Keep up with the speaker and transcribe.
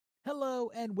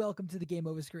Hello and welcome to the Game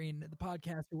Over Screen, the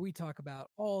podcast where we talk about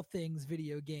all things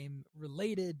video game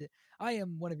related. I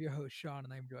am one of your hosts, Sean,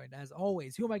 and I'm joined as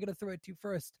always. Who am I going to throw it to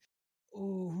first?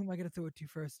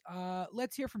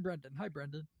 Let's hear from Brendan. Hi,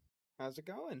 Brendan. How's it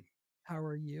going? How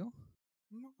are you?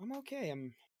 I'm okay.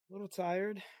 I'm a little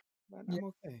tired, but I'm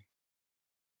okay.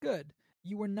 Good.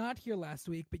 You were not here last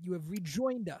week, but you have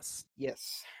rejoined us.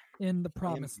 Yes. In the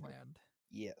Promised Land.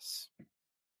 Yes.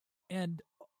 And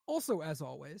also, as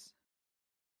always,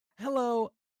 hello.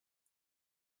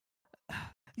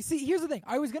 You see, here's the thing.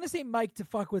 I was going to say Mike to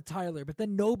fuck with Tyler, but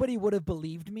then nobody would have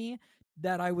believed me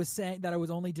that I was saying that I was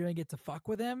only doing it to fuck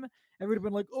with him. Everybody would have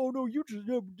been like, oh, no, you just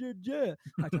did, yeah.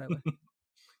 Hi, Tyler.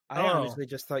 I honestly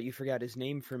just thought you forgot his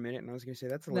name for a minute, and I was going to say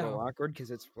that's a little awkward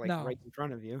because it's right in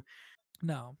front of you.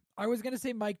 No, I was going to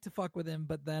say Mike to fuck with him,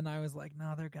 but then I was like,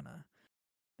 no, they're going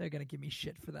to give me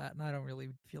shit for that, and I don't really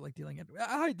feel like dealing it.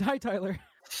 Hi, Tyler.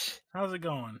 How's it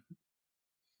going?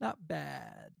 Not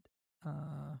bad.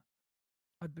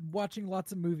 I've been watching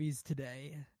lots of movies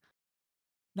today.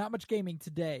 Not much gaming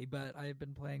today, but I've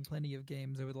been playing plenty of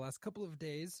games over the last couple of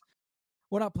days.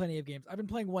 Well, not plenty of games. I've been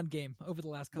playing one game over the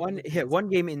last couple of days. Yeah, one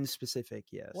game in specific,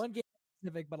 yes. One game in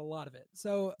specific, but a lot of it.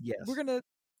 So we're going to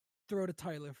throw to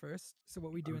Tyler first. So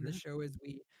what we do in this show is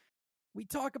we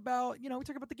talk about,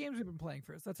 the games we've been playing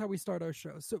first. That's how we start our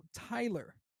show. So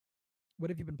Tyler,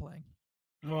 what have you been playing?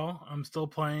 Well, I'm still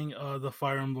playing the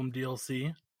Fire Emblem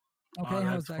DLC. Okay,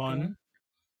 how's that fun?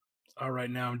 Going?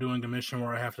 Right now I'm doing a mission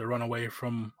where I have to run away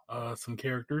from some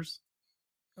characters.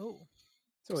 Oh.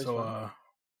 So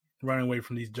running away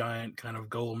from these giant kind of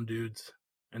golem dudes.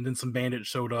 And then some bandits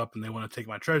showed up and they want to take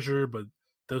my treasure, but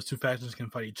those two factions can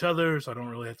fight each other, so I don't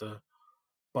really have to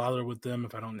bother with them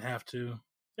if I don't have to.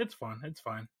 It's fun. It's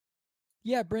fine.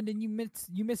 Yeah, Brendan, you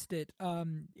missed it.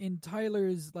 In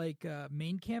Tyler's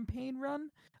main campaign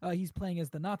run, he's playing as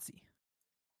the Nazi.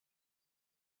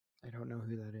 I don't know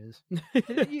who that is.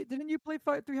 Didn't you play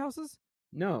Three Houses?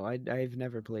 No, I've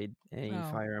never played any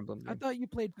Fire Emblem game. I thought you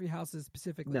played Three Houses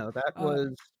specifically. No, that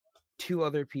was two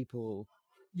other people.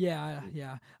 Yeah.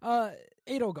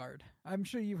 Edelgard. I'm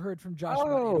sure you've heard from Josh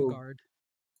about Edelgard.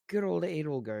 Good old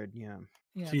Edelgard, yeah.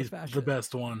 She's the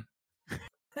best one.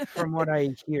 From what I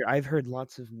hear, I've heard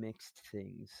lots of mixed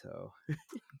things, so...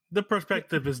 The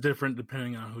perspective is different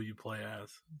depending on who you play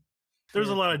as. There's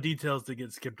a lot of details that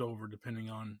get skipped over depending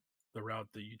on the route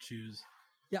that you choose.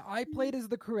 Yeah, I played as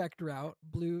the correct route,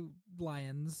 Blue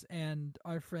Lions, and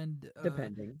our friend...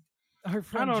 Depending. Our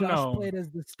friend Josh played as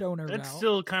the stoner route. It's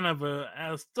still kind of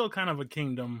a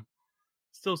kingdom.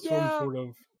 Still sort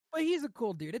of... But he's a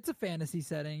cool dude. It's a fantasy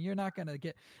setting. You're not going to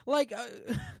get...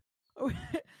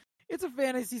 It's a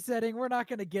fantasy setting. We're not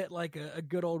going to get a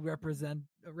good old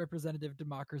representative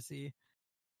democracy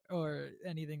or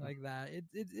anything like that.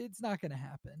 It's not going to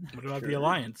happen. What about the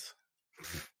Alliance?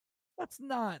 That's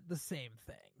not the same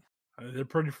thing. They're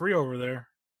pretty free over there.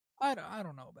 I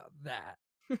don't know about that.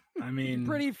 I mean,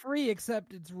 pretty free,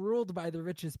 except it's ruled by the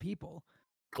richest people.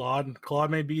 Claude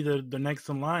may be the next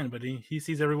in line, but he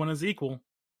sees everyone as equal.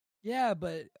 Yeah,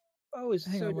 but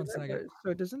hang on one second.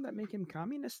 So doesn't that make him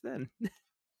communist then?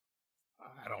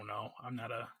 I don't know. I'm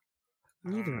not a.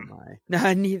 Neither am I.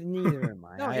 No, neither am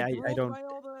I. No, I don't. By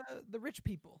all the rich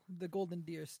people, the Golden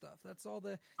Deer stuff. That's all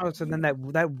the. Oh, so then that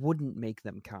wouldn't make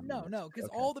them communist. No, because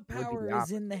all the power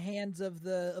is in the hands of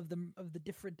the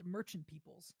different merchant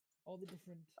peoples. All the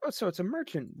different. Oh, so it's a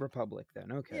merchant republic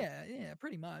then? Okay. Yeah,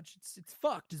 pretty much. It's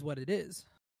fucked, is what it is.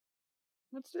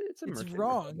 It's a merchant. It's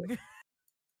wrong.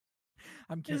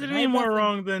 I'm kidding. Is it any more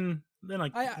wrong than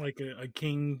a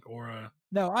king or a?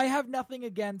 No, I have nothing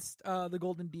against the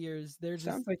Golden Deers. They're just,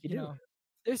 sounds like you do.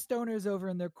 They're stoners over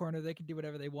in their corner. They can do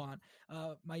whatever they want.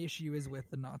 My issue is with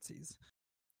the Nazis.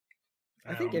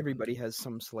 I think everybody has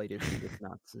some slight issue with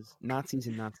Nazis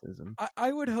and Nazism.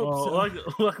 I would hope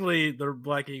so. Luckily, the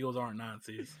Black Eagles aren't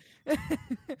Nazis. There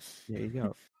you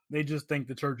go. They just think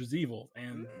the church is evil,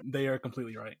 and they are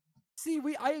completely right. See,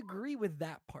 I agree with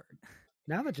that part.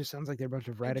 Now that just sounds like they're a bunch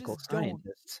of radical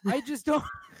scientists. I just don't.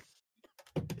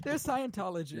 They're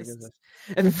Scientologists.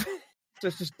 And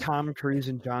it's just Tom Cruise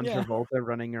and John Travolta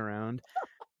running around.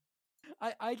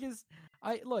 I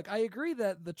agree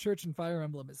that the church in Fire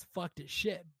Emblem is fucked as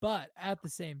shit, but at the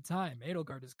same time,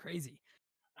 Edelgard is crazy.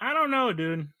 I don't know,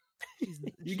 dude.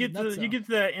 You get to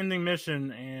that ending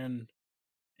mission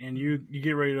and you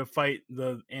get ready to fight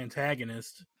the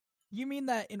antagonist. You mean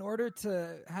that in order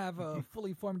to have a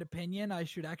fully formed opinion, I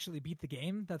should actually beat the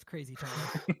game? That's crazy,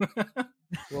 Tyler.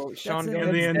 Well, Sean,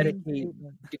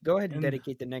 go ahead and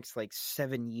dedicate the next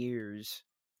 7 years.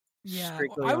 Yeah,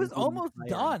 I was almost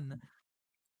done.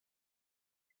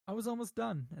 I was almost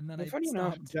done, and then funny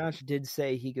enough, Josh did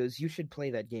say, he goes, "You should play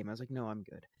that game." I was like, "No, I'm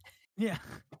good." Yeah.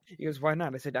 He goes, "Why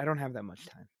not?" I said, "I don't have that much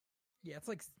time." Yeah,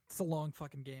 it's a long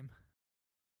fucking game.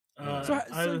 So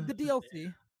the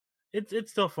DLC,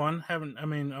 it's still fun. I'm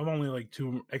only like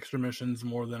 2 extra missions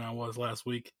more than I was last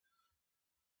week.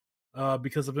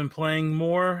 Because I've been playing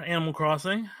more Animal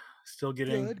Crossing, still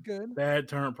getting bad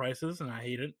turnip prices, and I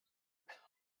hate it.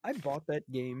 I bought that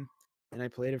game and I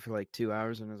played it for like 2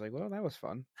 hours, and I was like, "Well, that was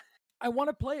fun." I want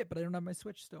to play it, but I don't have my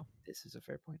Switch still. This is a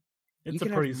fair point. It's a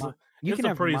pretty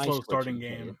slow starting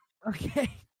game. Okay.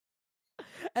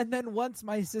 And then once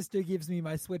my sister gives me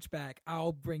my Switch back,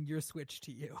 I'll bring your Switch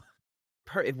to you.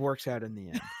 It works out in the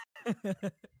end.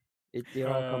 It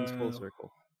all comes full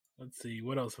circle. Let's see,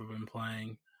 what else have I been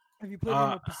playing? Have you played any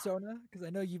more Persona? Because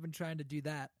I know you've been trying to do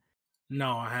that.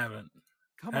 No, I haven't.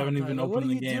 I haven't even opened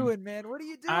the game. What are you doing, man? What are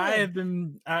you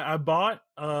doing? I bought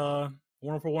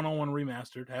Wonderful 101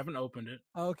 Remastered. Haven't opened it.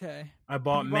 Okay. I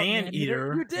bought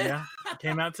Maneater. You did? Yeah, it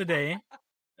came out today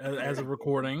as a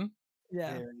recording.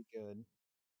 Yeah. Very good.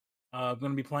 I'm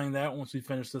going to be playing that once we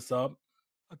finish this up.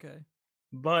 Okay.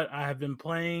 But I have been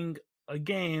playing a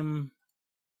game.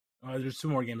 There's 2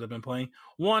 more games I've been playing.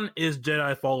 One is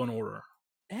Jedi Fallen Order.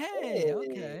 Hey,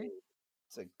 okay.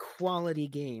 It's a quality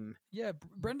game. Yeah,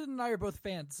 Brendan and I are both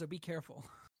fans, so be careful.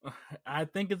 I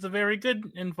think it's a very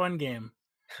good and fun game.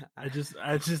 I just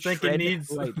think it needs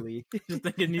lightly. Just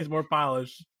think it needs more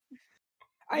polish.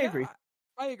 I agree.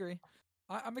 I agree.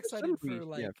 I'm excited for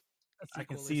like. Yeah. I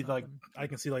can see like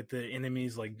the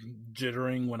enemies like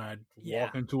jittering when I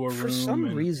walk into a room. For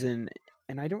some reason,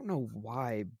 and I don't know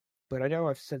why, but I know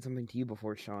I've said something to you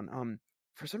before, Sean.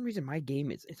 For some reason, my game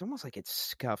it's almost like it's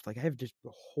scuffed. Like I have just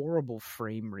horrible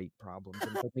frame rate problems.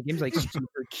 And the game's like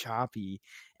super choppy,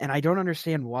 and I don't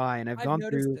understand why. And I've gone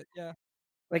through it. Yeah,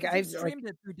 like I've streamed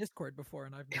it through Discord before,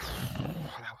 and I've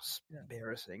that was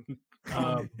embarrassing.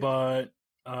 But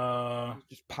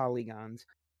just polygons.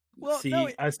 Well,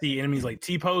 I see enemies like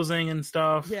T-posing and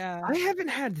stuff. Yeah, I haven't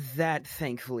had that,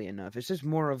 thankfully enough. It's just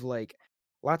more of like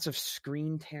lots of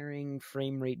screen tearing,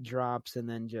 frame rate drops, and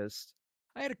then just.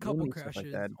 I had a couple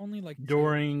crashes, like only like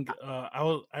during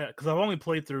because I've only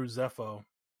played through Zepho.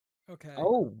 Okay.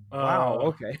 Oh wow.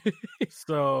 Okay.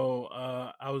 So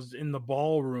I was in the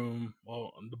ballroom.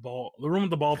 Well, the room with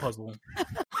the ball puzzle.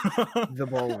 The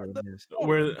ballroom is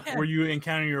where you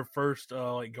encounter your first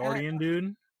like guardian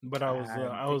dude. But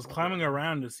I was climbing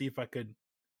around to see if I could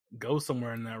go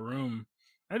somewhere in that room.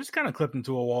 I just kind of clipped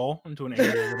into a wall, into an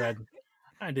area that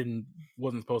I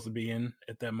wasn't supposed to be in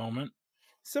at that moment.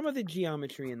 Some of the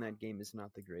geometry in that game is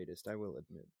not the greatest, I will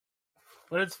admit.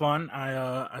 But it's fun.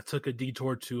 I took a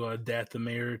detour to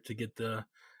Dathomir to get the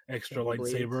extra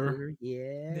lightsaber.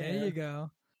 Yeah, there you go.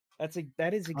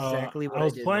 That is exactly what I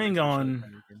was playing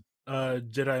on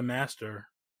Jedi Master,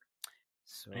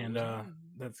 and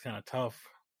that's kind of tough.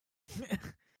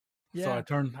 Yeah. So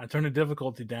I turned the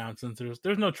difficulty down since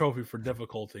there's no trophy for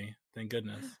difficulty. Thank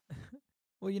goodness.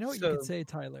 Well, you know what you could say,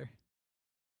 Tyler?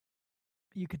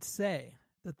 You could say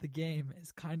that the game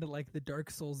is kind of like the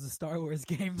Dark Souls of Star Wars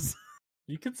games.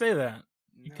 You could say that.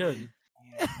 You could.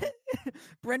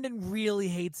 Brendan really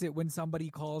hates it when somebody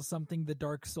calls something the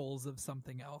Dark Souls of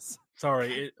something else.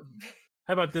 Sorry.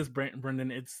 How about this,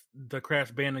 Brendan? It's the Crash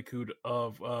Bandicoot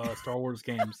of Star Wars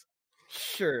games.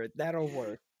 Sure, that'll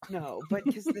work. No, but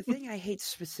because the thing I hate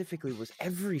specifically was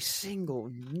every single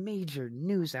major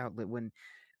news outlet when,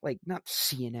 like, not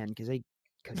CNN, because they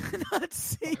couldn't. Not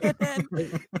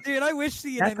CNN. Dude, I wish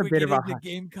CNN would get into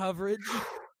game coverage.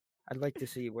 I'd like to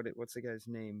see what's the guy's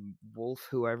name? Wolf,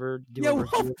 whoever. Wolf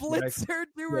Blitzer,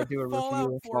 do a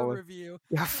Fallout 4 review.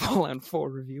 Yeah, Fallout 4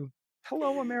 review.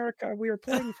 Hello, America. We are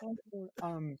playing Fallout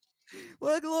 4.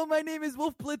 Well, hello, my name is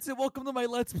Wolf Blitzer. Welcome to my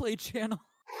Let's Play channel.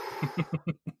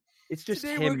 It's just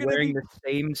him wearing the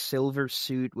same silver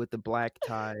suit with the black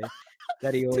tie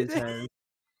that he always has.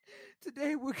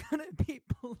 Today we're gonna be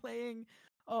playing.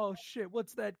 Oh shit!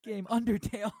 What's that game?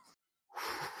 Undertale.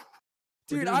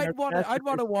 Dude, I'd want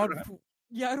to watch.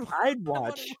 Yeah, I'd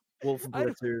watch Wolf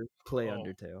Blitzer play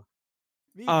Undertale.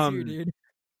 Me too, dude.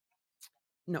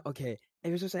 No, okay.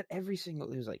 It was just at every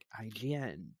single. It was like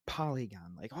IGN,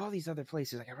 Polygon, like all these other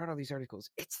places. Like I read all these articles.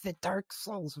 It's the Dark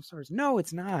Souls of Star Wars. No,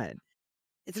 it's not.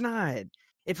 It's not.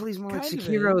 It plays more like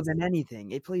Sekiro than anything.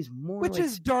 It plays more, which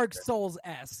is Dark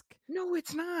Souls-esque. No,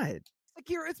 it's not.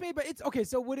 Sekiro, it's made, but it's okay.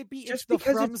 So would it be just the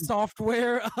From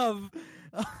Software of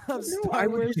Star Wars? I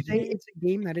would just say it's a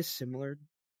game that is similar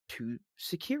to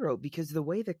Sekiro because the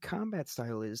way the combat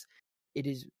style is,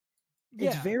 it's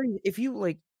very. If you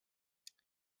like,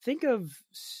 think of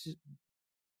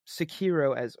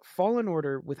Sekiro as Fallen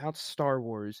Order without Star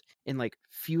Wars in like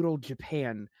feudal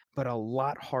Japan, but a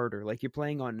lot harder. Like you're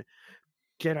playing on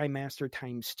Jedi Master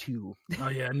times 2. Oh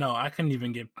yeah, no, I couldn't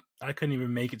even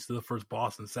make it to the first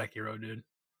boss in Sekiro, dude.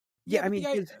 Yeah, I but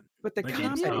mean, but the Like,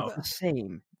 combat it's is tough. the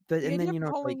same. the And idea then of you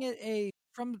know, calling like it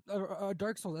a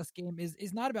Dark Souls game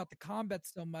is not about the combat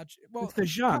so much. Well, it's the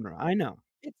genre. I know.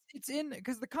 it's in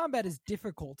because the combat is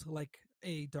difficult, like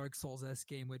a Dark Souls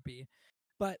game would be,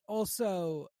 but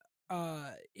also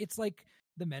it's like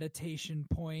the meditation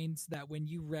points that when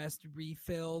you rest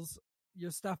refills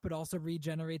your stuff, but also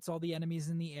regenerates all the enemies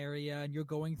in the area, and you're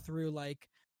going through like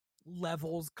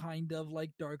levels, kind of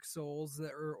like Dark Souls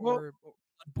or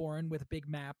Bloodborne with big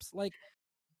maps. Like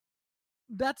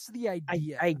that's the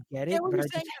idea. I get it, when but you're I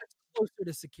saying just that it's closer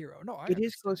to Sekiro. No, I it is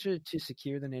understand. closer to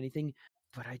Sekiro than anything,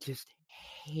 but I just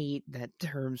hate that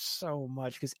term so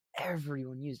much because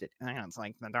everyone used it. It's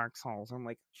like the Dark Souls. I'm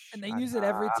like, And they shut use it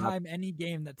every up. time any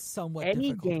game that's somewhat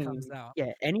Any difficult game, comes out.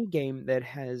 yeah, any game that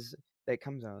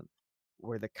comes out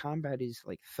where the combat is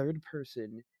like third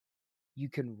person, you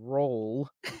can roll.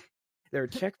 There are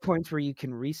checkpoints where you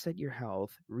can reset your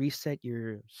health, reset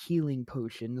your healing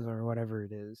potions or whatever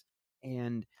it is,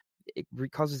 and it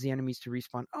causes the enemies to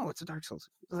respawn. Oh, it's a Dark Souls.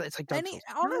 It's like Dark Souls.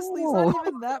 Honestly, it's No! not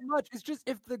even that much. It's just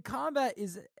if the combat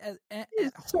is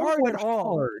It's hard somewhat at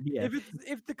all. hard, yeah.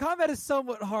 If the combat is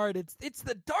somewhat hard, it's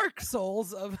the Dark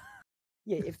Souls of.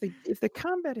 Yeah, if the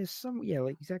combat is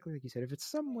like exactly like you said, if it's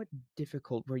somewhat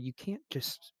difficult where you can't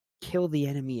just kill the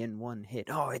enemy in one hit.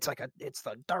 Oh, it's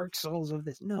the Dark Souls of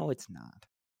this. No, it's not.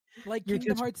 Like You're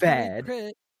Kingdom just Hearts bad.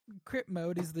 3 crit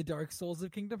mode is the Dark Souls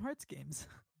of Kingdom Hearts games.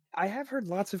 I have heard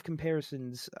lots of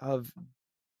comparisons of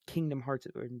Kingdom Hearts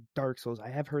and Dark Souls. I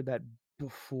have heard that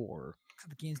before.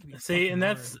 The games can be See, and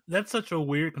hard. that's such a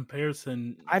weird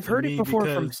comparison. I've heard it before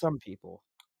from some people.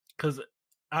 Because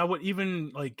I would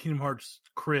even like Kingdom Hearts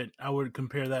Crit, I would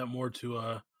compare that more to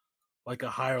a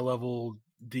higher level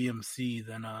DMC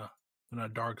than a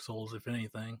Dark Souls, if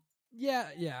anything. Yeah.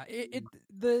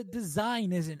 The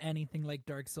design isn't anything like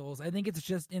Dark Souls. I think it's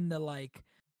just in the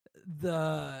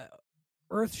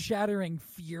earth-shattering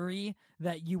fury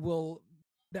that will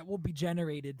be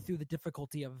generated through the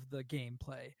difficulty of the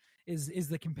gameplay is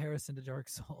the comparison to Dark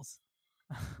Souls.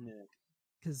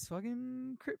 Because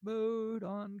fucking crit mode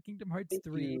on Kingdom Hearts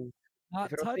 3,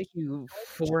 if it'll take you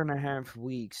 4.5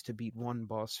 weeks to beat one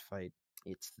boss fight,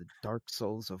 it's the Dark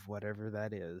Souls of whatever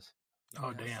that is.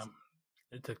 Oh damn!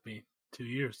 It took me 2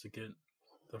 years to get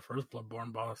the first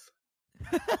Bloodborne boss.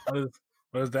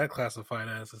 What is that classified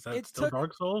as? Is that still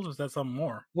Dark Souls, or is that something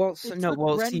more? Well,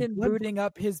 Brendan booting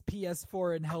up his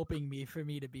PS4 and helping me for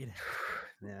me to beat it.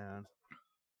 Yeah.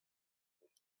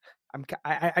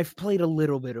 I've played a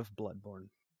little bit of Bloodborne.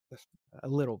 A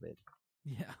little bit.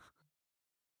 Yeah.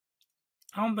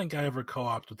 I don't think I ever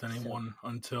co-opted with anyone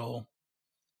until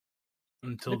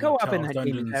the co-op in that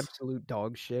Dungeons. game is absolute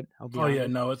dog shit. I'll be honest. Yeah,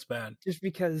 no, it's bad. Just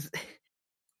because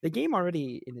the game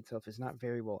already in itself is not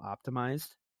very well optimized.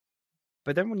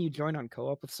 But then when you join on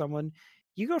co-op with someone,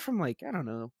 you go from like, I don't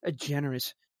know, a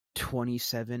generous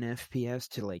 27 FPS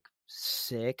to like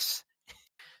 6.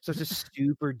 So it's just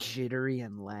super jittery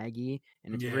and laggy,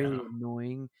 and it's really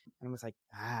annoying. And I was like,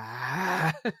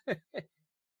 At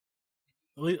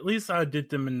least I did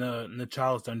them in the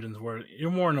Chalice dungeons where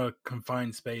you're more in a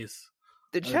confined space.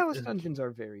 The Chalice dungeons are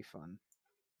very fun.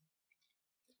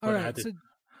 All right, so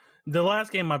the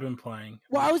last game I've been playing.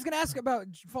 Well, I was going to ask about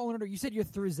Fallen Order. You said you're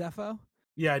through Zepho?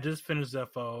 Yeah, I just finished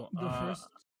Zepho. The first?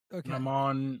 Okay. I'm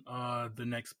on the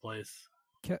next place.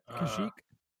 Kashyyyk?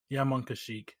 Yeah, I'm on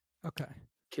Kashyyyk. Okay.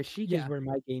 Kashyyyk is where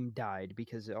my game died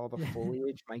because all the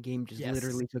foliage, my game just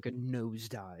literally took a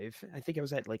nosedive. I think I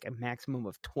was at like a maximum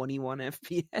of 21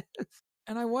 FPS.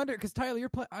 And I wonder, because Tyler, you're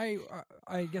playing.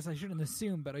 I guess I shouldn't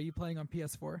assume, but are you playing on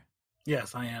PS4?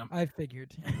 Yes, I am. I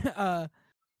figured. Because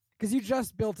you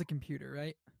just built a computer,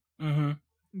 right? Mm-hmm.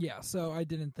 Yeah, so I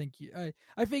didn't think you.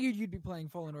 I figured you'd be playing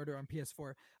Fallen Order on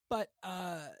PS4. But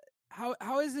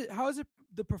how is it? How is it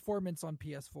the performance on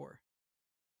PS4?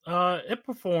 It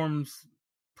performs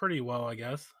pretty well, I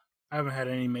guess. I haven't had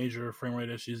any major frame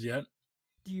rate issues yet.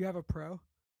 Do you have a Pro?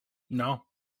 No.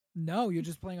 No, you're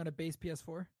just playing on a base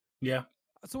PS4? Yeah.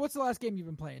 So what's the last game you've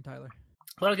been playing, Tyler?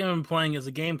 The last game I've been playing is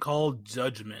a game called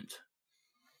Judgment.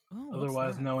 Oh,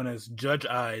 otherwise known as Judge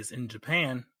Eyes in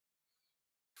Japan.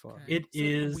 Okay. It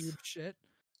is weird shit.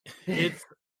 It's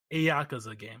a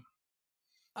Yakuza game.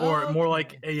 Or more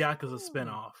like a Yakuza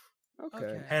spinoff.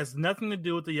 Okay. Has nothing to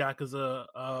do with the Yakuza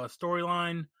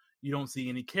storyline. You don't see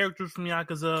any characters from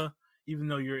Yakuza, even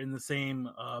though you're in the same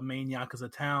main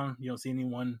Yakuza town. You don't see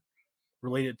anyone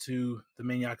related to the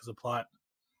main Yakuza plot.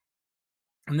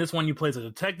 In this one, you play as a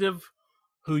detective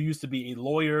who used to be a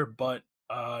lawyer, but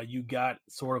you got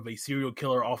sort of a serial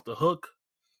killer off the hook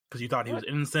because you thought he was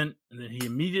innocent, and then he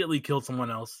immediately killed someone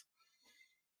else.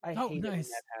 I hate it when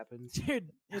that happens. Dude,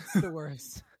 it's the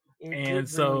worst. And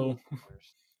so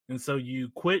you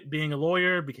quit being a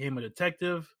lawyer, became a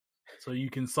detective, so you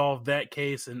can solve that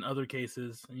case and other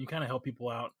cases, and you kind of help people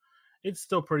out. It's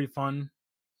still pretty fun.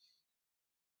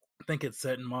 I think it's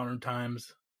set in modern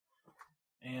times,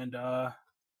 and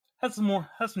has some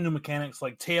new mechanics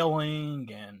like tailing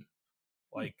and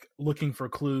like looking for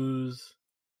clues,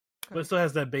 but it still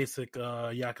has that basic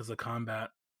Yakuza combat.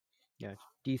 Yeah.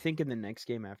 Do you think in the next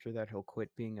game after that he'll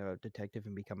quit being a detective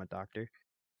and become a doctor?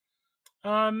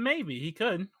 Maybe he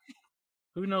could.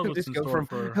 Who knows what's in store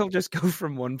for? He'll just go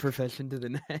from one profession to the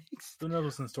next. Who knows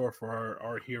what's in store for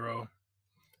our hero?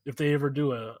 If they ever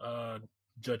do a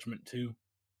Judgment 2.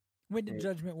 When did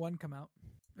Judgment 1 come out?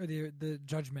 Or the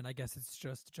Judgment, I guess it's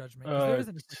just Judgment. There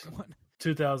isn't a second one.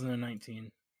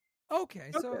 2019.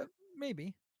 Okay, so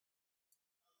maybe.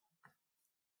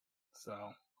 So,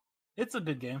 it's a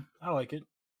good game. I like it.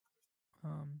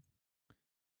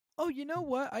 Oh, you know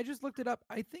what? I just looked it up.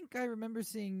 I think I remember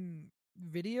seeing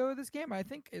video of this game. I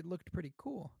think it looked pretty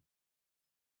cool.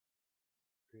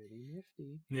 Pretty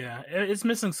nifty. Yeah, it's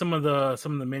missing some of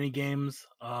the mini games,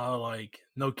 like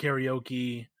no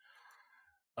karaoke.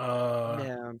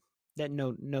 Yeah, that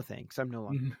no thanks. I'm no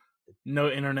longer. No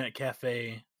internet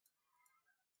cafe.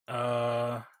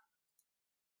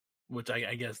 Which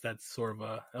I guess that's sort of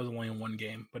that was only in one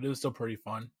game, but it was still pretty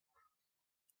fun.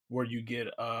 Where you get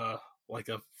like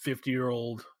a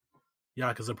 50-year-old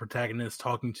Yakuza protagonist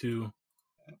talking to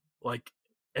like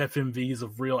FMVs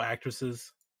of real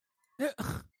actresses.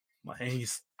 And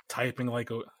he's typing like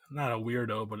not a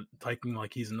weirdo, but typing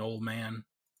like he's an old man.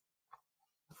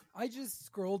 I just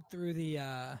scrolled through the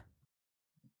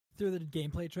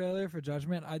gameplay trailer for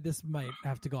Judgment. This might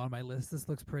have to go on my list. This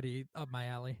looks pretty up my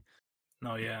alley.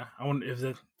 Oh yeah, I wonder if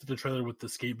that's the trailer with the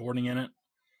skateboarding in it.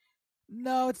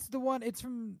 No, it's the one.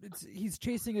 He's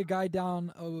chasing a guy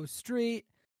down a street,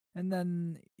 and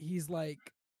then he's like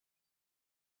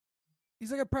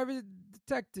a private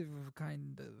detective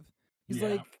kind of. He's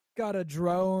like got a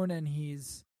drone, and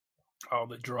he's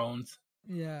the drones.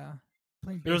 Yeah,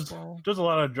 playing baseball. There's a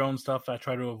lot of drone stuff. I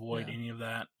try to avoid any of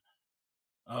that.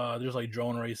 There's like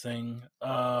drone racing.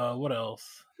 What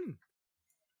else?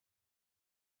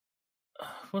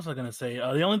 What was I gonna say?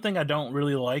 The only thing I don't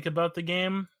really like about the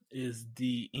game is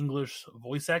the English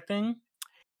voice acting.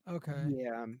 Okay.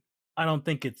 Yeah. I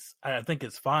think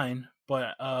it's fine,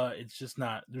 but it's just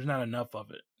not. There's not enough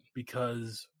of it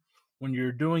because when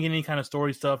you're doing any kind of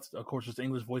story stuff, of course, it's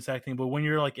English voice acting. But when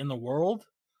you're like in the world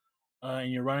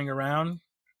and you're running around,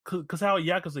 because how a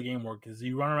Yakuza game works is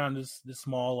you run around this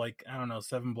small, like, I don't know,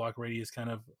 7-block radius kind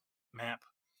of map,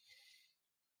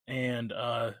 and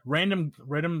random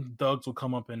thugs will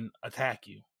come up and attack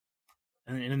you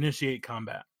and initiate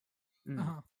combat.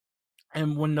 Uh-huh.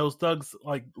 And when those thugs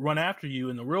like run after you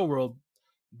in the real world,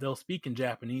 they'll speak in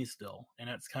Japanese still, and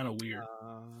that's kind of weird.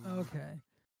 Okay.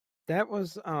 That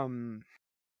was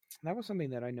something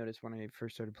that I noticed when I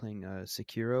first started playing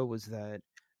Sekiro, was that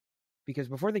because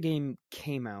before the game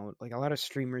came out, like a lot of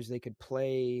streamers, they could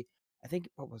play, I think,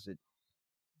 what was it?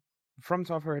 From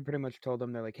Software had pretty much told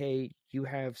them, they're like, hey, you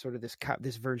have sort of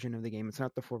this version of the game. It's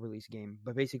not the full release game,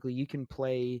 but basically you can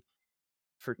play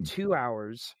for 2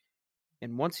 hours,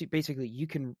 and once you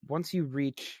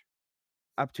reach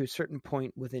up to a certain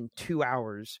point within 2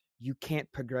 hours, you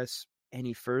can't progress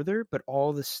any further, but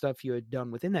all the stuff you had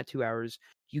done within that 2 hours,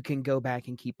 you can go back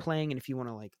and keep playing. And if you want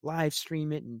to like live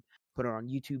stream it and put it on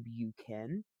YouTube, you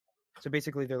can. So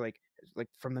basically they're like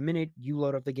from the minute you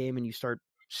load up the game and you start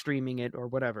streaming it or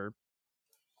whatever,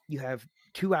 you have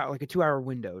a 2 hour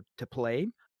window to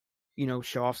play,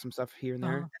 show off some stuff here and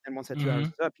there. And then once that 2 hours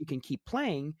is up, you can keep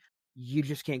playing. You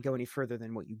just can't go any further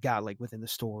than what you got, like within the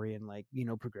story and like,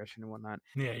 progression and whatnot.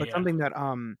 Something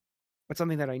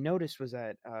that I noticed was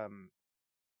that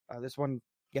this one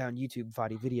guy on YouTube,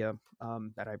 Vati Video,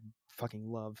 that I fucking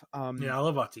love. I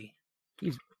love Vati.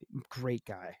 He's a great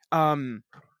guy.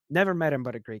 Never met him,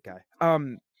 but a great guy.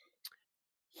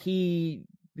 He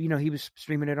was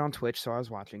streaming it on Twitch, so I was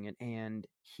watching it, and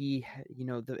he,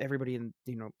 everybody in,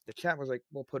 the chat was like,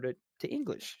 "We'll put it to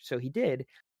English." So he did,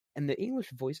 and the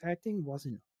English voice acting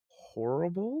wasn't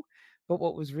horrible, but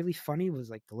what was really funny was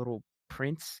like the little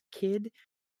Prince kid.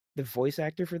 The voice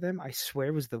actor for them, I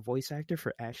swear, was the voice actor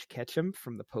for Ash Ketchum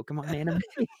from the Pokemon anime.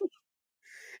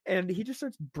 And he just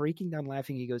starts breaking down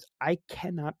laughing. He goes, I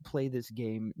cannot play this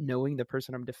game knowing the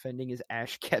person I'm defending is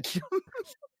Ash Ketchum.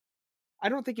 I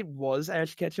don't think it was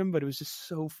Ash Ketchum, but it was just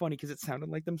so funny because it sounded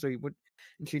like them. So he went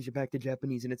and changed it back to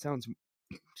Japanese, and it sounds,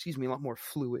 excuse me, a lot more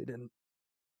fluid and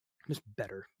just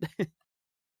better.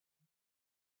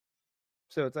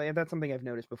 So it's like that's something I've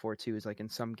noticed before too. Is like in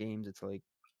some games, it's like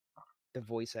the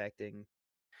voice acting.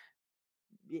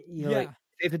 You know, like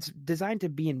if it's designed to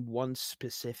be in one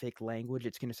specific language,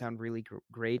 it's going to sound really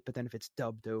great. But then if it's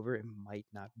dubbed over, it might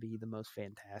not be the most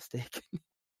fantastic.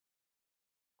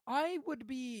 I'd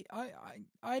be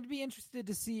interested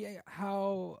to see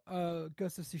how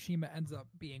Ghost of Tsushima ends up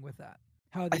being with that.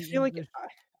 How the I feel like English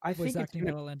I voice think it's acting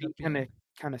going that'll to end be up being.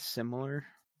 kind of similar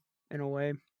in a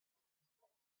way.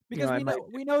 Because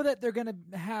we know that they're going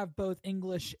to have both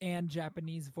English and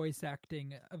Japanese voice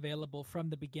acting available from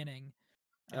the beginning.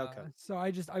 Okay. So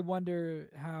I wonder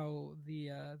how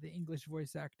the English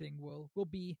voice acting will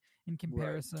be in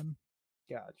comparison.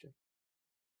 Right. Gotcha.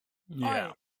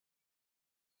 Yeah.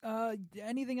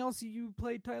 Anything else you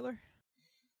played, Tyler?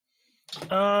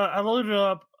 I loaded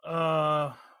up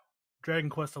Dragon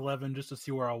Quest XI just to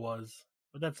see where I was,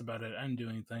 but that's about it. I didn't do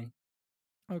anything.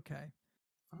 Okay.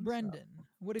 Brendan,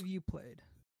 what have you played?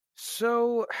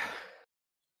 So,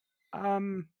 a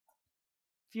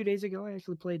few days ago, I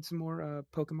actually played some more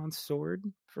Pokemon Sword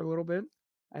for a little bit.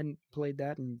 I hadn't played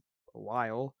that in a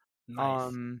while.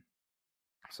 Nice.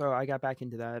 So I got back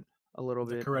into that a little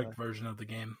bit. The correct version of the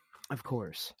game. Of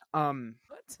course. What?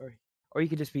 Or you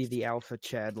could just be the alpha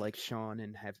Chad like Sean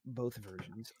and have both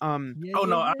versions. I've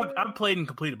played and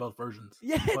completed both versions.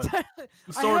 Yeah,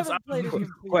 Swords. I haven't played and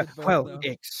completed both,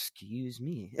 excuse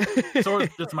me.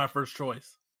 Swords is my first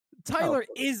choice. Tyler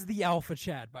is the alpha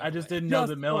Chad. I just didn't know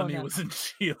that Melanie was in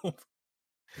Shield.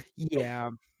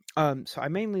 Yeah. So I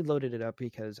mainly loaded it up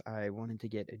because I wanted to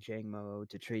get a Jangmo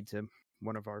to trade to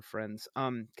one of our friends.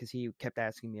 Because he kept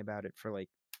asking me about it for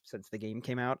since the game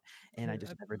came out, and I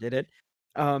just never did it.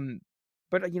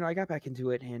 But I got back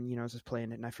into it, and I was just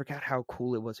playing it, and I forgot how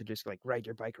cool it was to just ride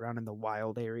your bike around in the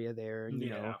wild area there, and you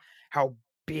know how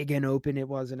big and open it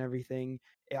was and everything.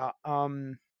 Yeah.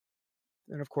 And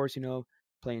of course,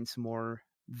 playing some more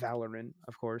Valorant,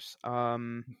 of course.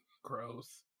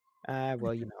 Gross.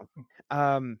 Well,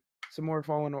 some more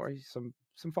Fallen Order, some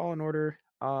Fallen Order.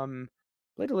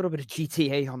 Played a little bit of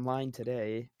GTA Online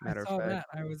today. Matter of fact,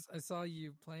 I saw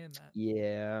you playing that.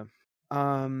 Yeah.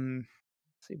 Let's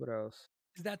see what else.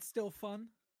 Is that still fun?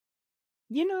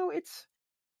 It's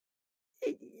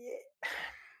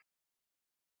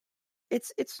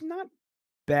not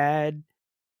bad.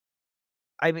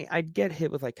 I mean, I'd get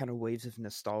hit with kind of waves of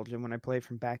nostalgia when I played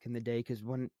from back in the day, because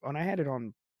when I had it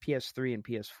on PS3 and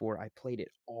PS4, I played it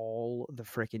all the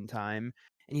frickin' time,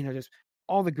 and just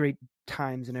all the great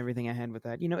times and everything I had with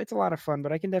that. It's a lot of fun,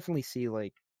 but I can definitely see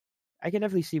where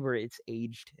it's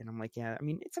aged, and I'm like, yeah, I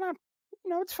mean, it's not,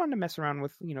 it's fun to mess around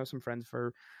with, some friends for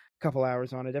a couple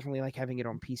hours on it. Definitely like having it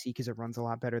on PC because it runs a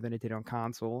lot better than it did on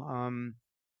console.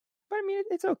 But I mean,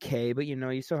 it's okay. But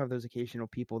you still have those occasional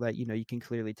people that you can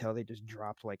clearly tell they just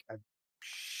dropped a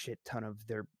shit ton of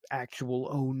their actual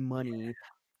own money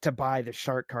to buy the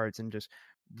shark cards and just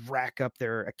rack up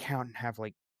their account and have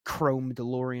chrome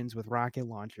DeLoreans with rocket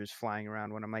launchers flying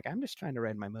around. When I'm like, I'm just trying to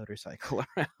ride my motorcycle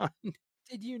around.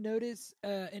 Did you notice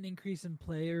an increase in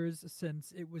players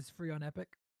since it was free on Epic?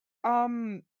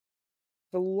 The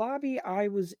lobby I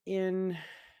was in,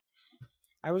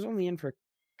 I was only in for a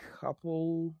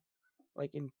couple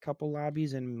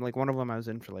lobbies, and one of them I was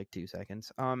in for 2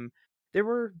 seconds. There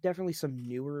were definitely some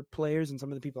newer players, and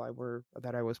some of the people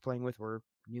that I was playing with were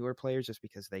newer players just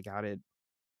because they got it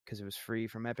because it was free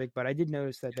from Epic. But I did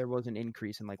notice that there was an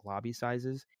increase in lobby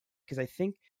sizes, because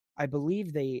I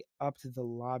believe they upped the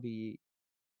lobby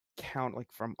count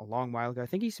from a long while ago. I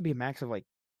think it used to be a max of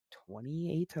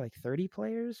 28 to 30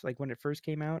 players when it first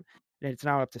came out, and it's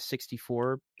now up to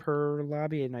 64 per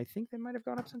lobby, and I think they might have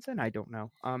gone up since then. I don't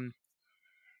know.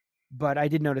 But I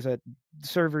did notice that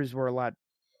servers were a lot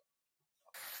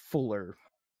fuller,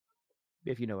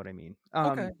 if you know what I mean.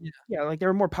 Okay. Yeah, they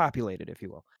were more populated, if you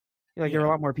will. There were a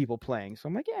lot more people playing. So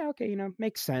I'm like, yeah, okay,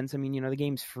 makes sense. I mean, the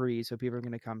game's free, so people are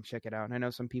going to come check it out. And I know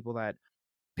some people that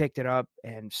picked it up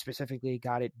and specifically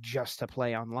got it just to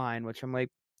play online, which I'm like,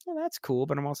 well, that's cool.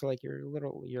 But I'm also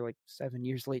you're 7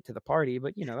 years late to the party,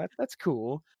 but that's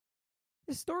cool.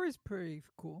 The story's pretty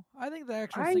cool. I think the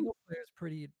actual single player is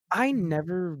pretty. I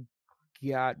never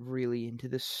got really into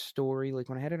the story.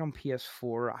 When I had it on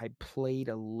PS4, I played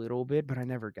a little bit, but I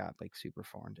never got super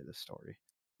far into the story.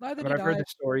 Neither but I've heard the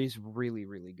story's really,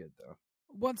 really good though.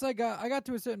 Once I got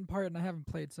to a certain part, and I haven't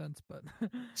played since, but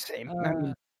same.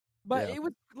 But it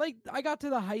was I got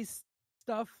to the heist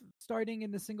stuff starting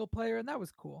in the single player, and that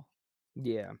was cool.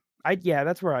 Yeah. Yeah,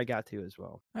 that's where I got to as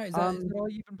well. All right, is that all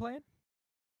you've been playing?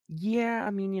 Yeah,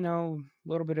 I mean, a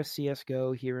little bit of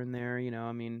CS:GO here and there.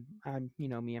 I mean, I'm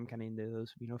kind of into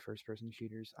those, first-person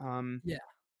shooters. Yeah.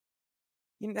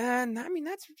 And I mean,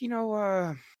 that's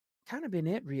kind of been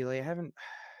it really. I haven't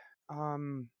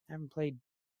played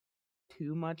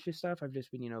too much of stuff. I've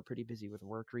just been pretty busy with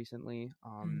work recently.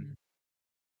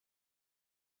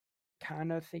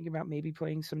 Kind of thinking about maybe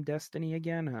playing some Destiny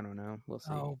again. I don't know. We'll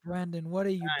see. Oh, Brendan, what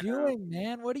are you doing,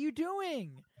 man? What are you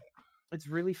doing? It's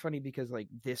really funny because like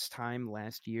this time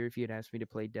last year, if you had asked me to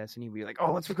play Destiny, we'd be like,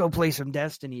 "Oh, let's go play some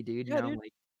Destiny, dude." Yeah, I'm dude.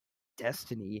 like,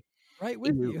 Destiny. Right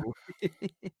with you. Ew.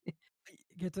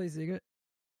 Can I tell you a secret?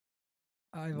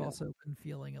 I've No. also been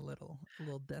feeling a little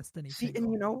Destiny. See,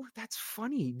 tingle. and that's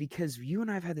funny because you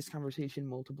and I have had this conversation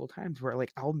multiple times where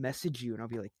like I'll message you and I'll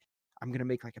be like, "I'm gonna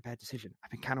make like a bad decision.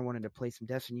 I've been kind of wanting to play some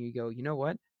Destiny." You go, "You know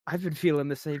what? I've been feeling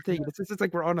the same thing." It's just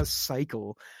like we're on a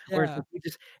cycle where Yeah.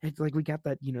 it's like we got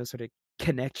that sort of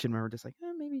connection where we're just like,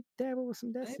 maybe dabble with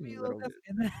some Destiny Maybe a little bit.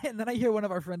 And then I hear one of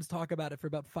our friends talk about it for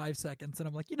about 5 seconds, and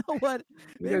I'm like, you know what?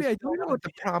 He Maybe goes, I "You don't know want what to.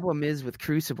 the problem is with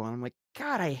Crucible?" And I'm like,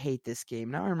 "God, I hate this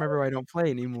game. Now I remember why I don't play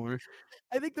anymore."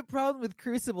 I think the problem with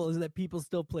Crucible is that people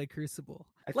still play Crucible.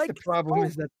 I think Like, the problem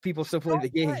is that people still play the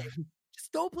game.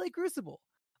 just don't play Crucible.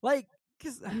 Like,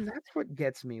 because And that's what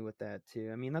gets me with that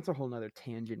too. I mean, that's a whole nother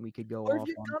tangent we could go or if off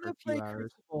you're on for gonna a few play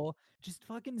hours. Crucible, just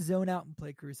fucking zone out and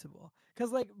play Crucible.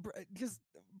 Because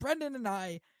Brendan and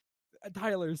I,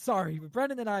 Tyler, sorry, but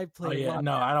Brendan and I Oh played a yeah, lot.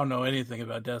 no, I don't know anything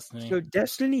about Destiny. So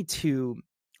Destiny 2,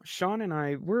 Sean and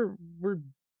I, we're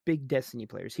big Destiny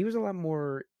players. He was a lot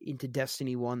more into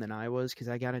Destiny 1 than I was because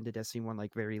I got into Destiny 1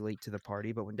 like very late to the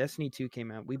party. But when Destiny 2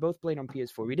 came out, we both played on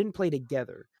PS4. We didn't play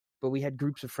together, but we had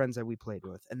groups of friends that we played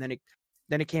with. And then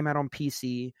it came out on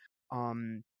PC.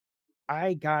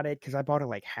 I got it because I bought it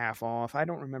like half off. I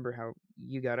don't remember how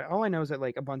you got it. All I know is that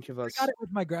like a bunch of us. I got it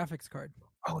with my graphics card.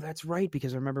 Oh, that's right,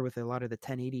 because I remember with a lot of the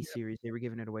 1080 series, they were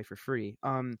giving it away for free.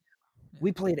 Yeah.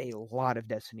 We played a lot of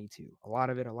Destiny 2. A lot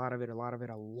of it.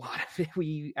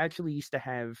 We actually used to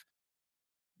have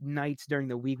nights during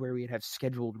the week where we'd have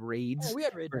scheduled raids. Oh, we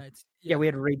had raid nights. Yeah, we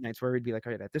had raid nights where we'd be like,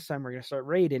 all right, at this time we're gonna start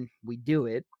raiding. We do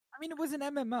it. I mean, it was an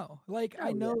MMO. Like,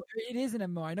 I know it is an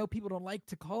MMO. I know people don't like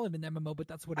to call it an MMO, but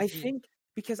that's what it is.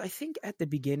 I think at the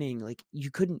beginning, like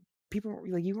you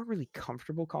weren't really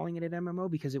comfortable calling it an MMO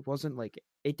because it wasn't like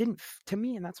it didn't to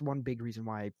me, and that's one big reason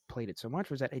why I played it so much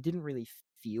was that it didn't really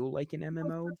feel like an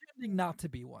MMO. It's pretending not to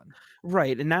be one.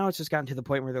 Right, and now it's just gotten to the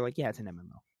point where they're like, yeah, it's an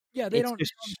MMO. Yeah, they it's don't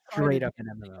just straight up an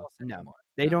MMO. No,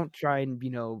 they don't try and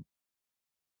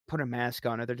put a mask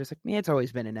on it. They're just like, it's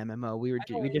always been an MMO.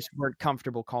 We just weren't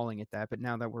comfortable calling it that, but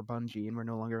now that we're Bungie and we're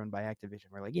no longer owned by Activision,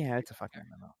 we're like, yeah, it's a fucking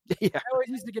MMO. Yeah. I always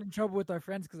used to get in trouble with our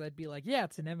friends because I'd be like, yeah,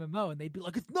 it's an MMO, and they'd be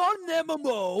like, it's not an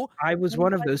MMO. I was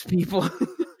one of those people.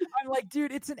 I'm like,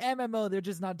 dude, it's an MMO. They're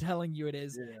just not telling you it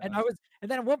is. Yeah. And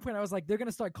then at one point I was like, they're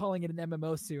gonna start calling it an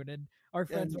MMO soon. And our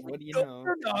friends were like, no,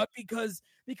 they're not because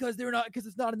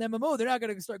it's not an MMO. They're not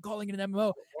gonna start calling it an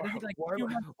MMO. Why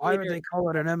would they call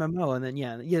it an MMO? And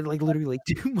then like literally like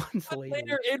 2 months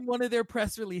later, in one of their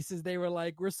press releases, they were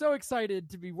like, "We're so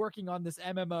excited to be working on this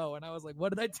MMO," and I was like, "What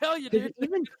did I tell you, dude?"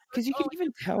 Because you can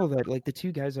even tell that like the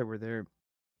two guys that were there.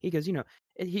 He goes, and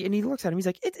he looks at him. He's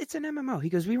like, it's an MMO. He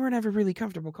goes, we weren't ever really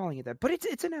comfortable calling it that, but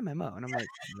it's an MMO. And I'm like,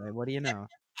 what do you know?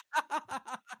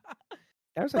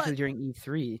 That was actually during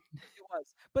E3. It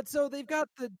was. But so they've got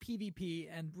the PvP,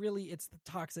 and really it's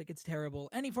toxic. It's terrible.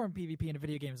 Any form of PvP in a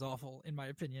video game is awful, in my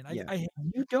opinion.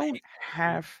 You don't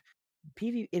have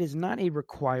PvP. It is not a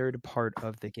required part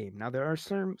of the game. Now, there are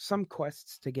some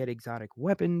quests to get exotic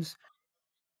weapons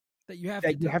that you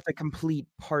have to complete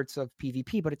parts of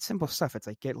PvP, but it's simple stuff. It's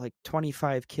like get like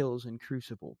 25 kills in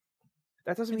Crucible.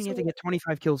 That doesn't mean you have to get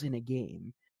 25 kills in a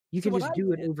game. You can just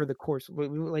do it over the course,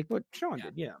 like what Sean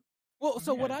did. Yeah. Well,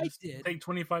 so what I did, take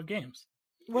 25 games.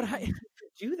 What I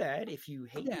do that if you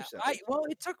hate yourself.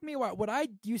 It took me a while. What I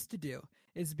used to do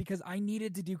is because I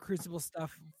needed to do Crucible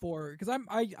stuff because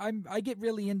I get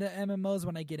really into MMOs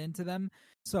when I get into them.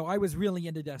 So I was really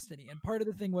into Destiny, and part of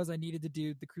the thing was I needed to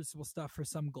do the Crucible stuff for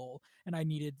some goal, and I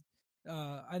needed.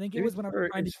 I think it was when I was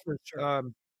trying to get the shirt.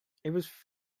 It was.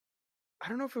 I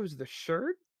don't know if it was the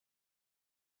shirt,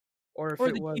 or if or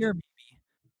it the was. Gear, maybe.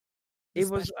 It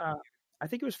was. I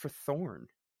think it was for Thorn.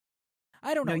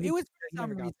 I don't know. It was for some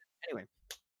reason. Anyway.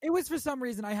 It was for some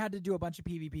reason I had to do a bunch of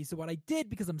PvP. So what I did,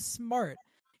 because I'm smart,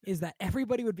 is that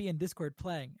everybody would be in Discord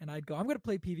playing, and I'd go, I'm going to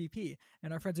play PvP.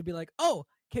 And our friends would be like, oh,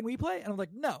 can we play? And I'm like,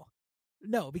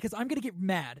 no, because I'm going to get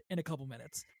mad in a couple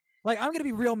minutes. Like, I'm going to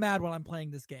be real mad while I'm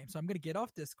playing this game. So I'm going to get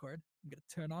off Discord. I'm going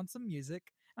to turn on some music.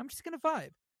 I'm just going to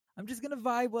vibe. I'm just gonna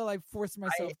vibe while I force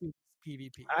myself through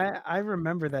PvP. I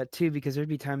remember that too, because there'd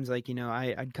be times like,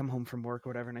 I'd come home from work or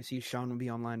whatever, and I see Sean would be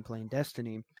online playing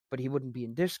Destiny, but he wouldn't be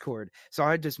in Discord. So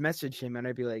I'd just message him and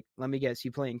I'd be like, "Let me guess,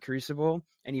 you playing Crucible?"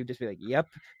 And he'd just be like, "Yep."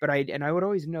 But I would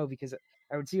always know, because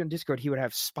I would see on Discord he would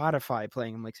have Spotify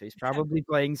playing. I'm like, so he's probably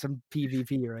playing some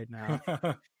PvP right now.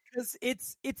 Because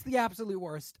it's the absolute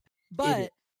worst. But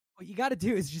what you got to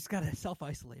do is just got to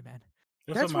self-isolate, man.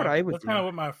 That's what I would That's do. kind of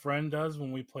what my friend does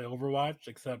when we play Overwatch,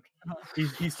 except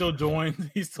he still joins.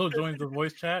 He still joins the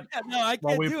voice chat Yeah, no, I can't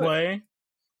while we do play.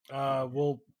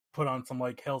 We'll put on some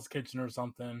like Hell's Kitchen or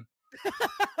something,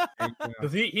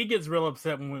 because he gets real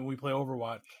upset when we play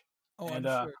Overwatch. Oh, And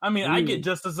I'm sure. I mean, I Really? get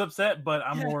just as upset, but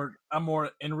I'm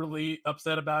more inwardly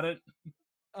upset about it.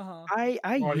 Uh-huh.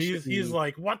 I Or used to be, he's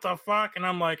like, "What the fuck?" And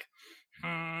I'm like,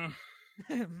 I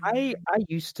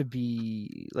used to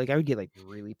be like, I would get like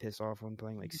really pissed off when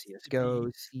playing like Used to CS:GO,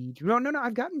 be. Siege. No,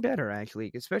 I've gotten better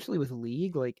actually, especially with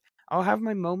League. Like, I'll have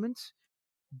my moments,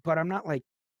 but I'm not like,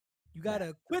 You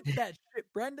gotta quit that shit,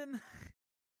 Brendan.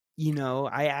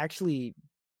 I actually,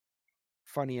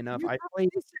 funny enough, You I replace played.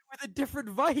 it with a different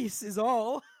vice is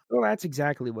all. Well, that's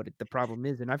exactly what the problem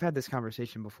is, and I've had this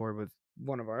conversation before with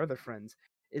one of our other friends.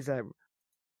 Is that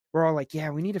we're all like, yeah,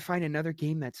 we need to find another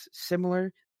game that's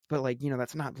similar, but like,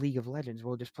 that's not League of Legends.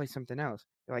 We'll just play something else.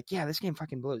 They're like, yeah, this game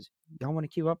fucking blows. Y'all want to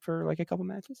queue up for like a couple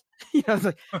matches? It's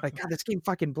like God, this game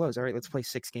fucking blows. All right, let's play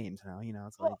 6 games now.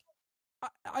 It's like,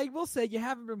 I will say you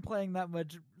haven't been playing that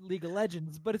much League of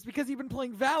Legends, but it's because you've been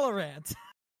playing Valorant.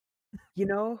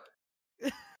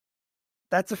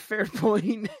 that's a fair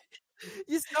point.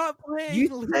 You stopped playing You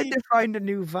said League. to find a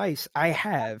new vice. I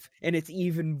have, and it's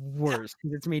even worse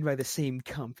because it's made by the same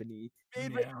company.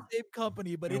 Made by the same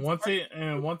company, but and it's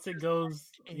once it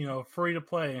goes, free to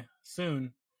play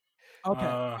soon.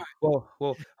 okay.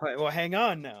 Well, hang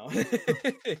on now.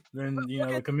 Then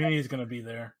the community is going to be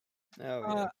there.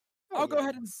 I'll go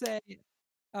ahead and say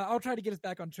I'll try to get us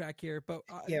back on track here, but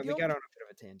we got on a bit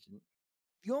of a tangent.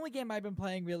 The only game I've been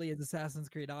playing really is Assassin's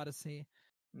Creed Odyssey.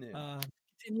 Yeah.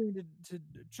 Continuing to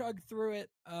chug through it.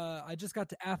 I just got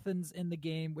to Athens in the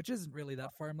game, which isn't really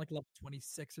that far. I'm like level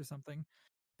 26 or something.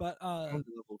 But I'm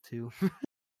level 2.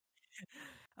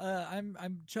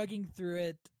 I'm chugging through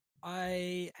it.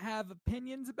 I have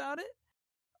opinions about it.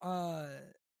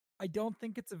 I don't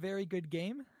think it's a very good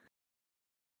game.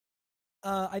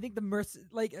 I think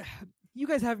you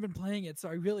guys haven't been playing it, so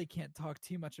I really can't talk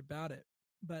too much about it.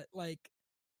 But like,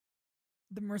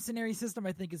 the mercenary system,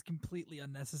 I think, is completely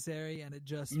unnecessary, and it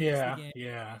just makes the game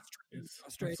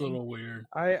it's a little weird.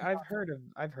 I've heard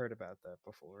about that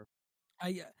before.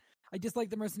 I dislike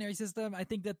the mercenary system. I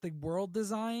think that the world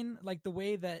design, like the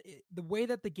way that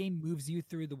the game moves you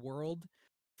through the world,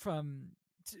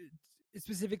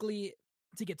 specifically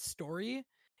to get story,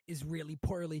 is really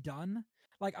poorly done.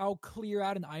 Like, I'll clear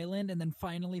out an island and then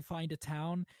finally find a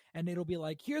town, and it'll be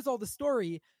like, here's all the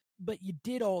story, but you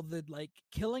did all the like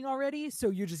killing already, so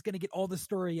you're just gonna get all the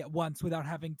story at once without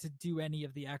having to do any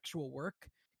of the actual work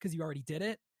because you already did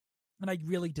it. And I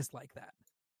really dislike that.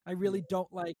 I really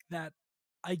don't like that.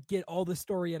 I get all the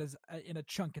story in a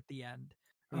chunk at the end.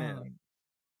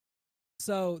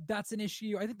 So that's an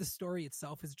issue. I think the story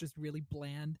itself is just really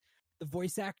bland. The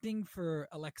voice acting for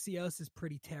Alexios is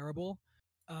pretty terrible.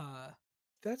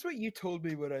 That's what you told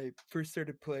me when I first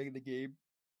started playing the game.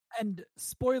 And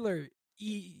spoiler,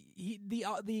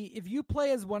 if you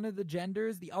play as one of the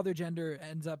genders, the other gender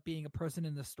ends up being a person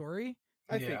in the story.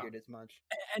 I figured as much.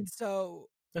 And so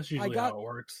that's usually how it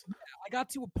works. I got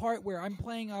to a part where I'm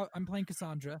playing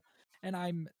Cassandra, and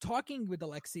I'm talking with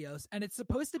Alexios, and it's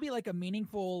supposed to be like a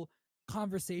meaningful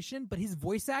conversation, but his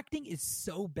voice acting is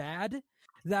so bad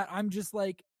that I'm just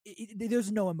like,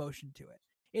 there's no emotion to it.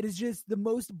 It is just the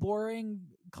most boring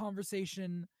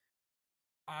conversation.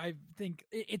 I think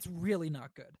it's really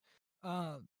not good.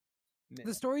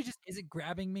 The story just isn't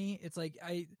grabbing me. It's like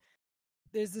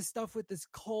there's this stuff with this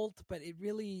cult, but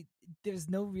there's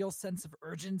no real sense of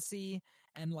urgency.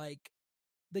 And like,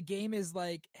 the game is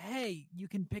like, hey, you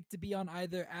can pick to be on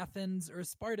either Athens or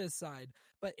Sparta's side,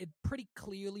 but it pretty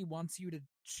clearly wants you to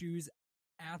choose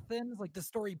Athens. Like, the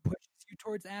story pushes you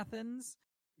towards Athens.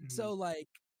 Mm-hmm. So like,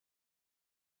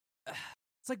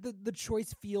 it's like the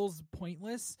choice feels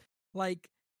pointless. Like,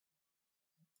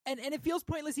 and it feels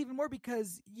pointless even more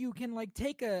because you can like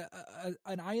take an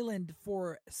island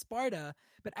for Sparta,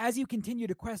 but as you continue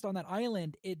to quest on that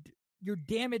island, you're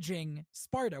damaging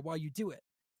Sparta while you do it.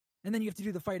 And then you have to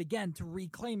do the fight again to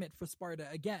reclaim it for Sparta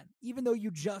again. Even though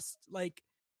you just like,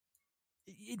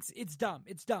 it's dumb.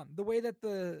 It's dumb. The way that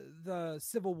the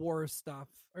Civil War stuff,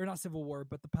 or not Civil War,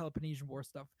 but the Peloponnesian War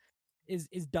stuff is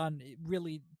done, it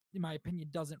really in my opinion,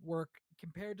 doesn't work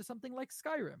compared to something like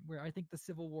Skyrim, where I think the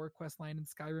Civil War quest line in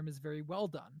Skyrim is very well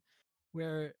done,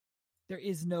 where there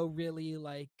is no really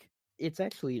like. It's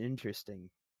actually interesting.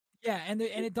 Yeah, and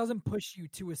it doesn't push you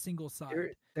to a single side.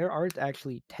 There are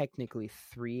actually technically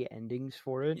 3 endings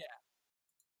for it. Yeah.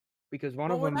 Because one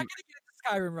But of we're them. not going to get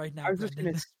into Skyrim right now. I was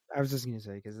just gonna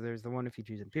say, because there's the one if you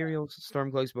choose Imperials,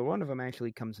 Stormcloaks, but one of them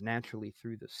actually comes naturally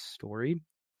through the story,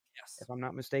 Yes. if I'm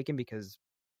not mistaken, because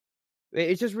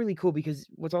it's just really cool. Because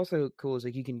what's also cool is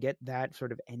like you can get that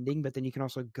sort of ending, but then you can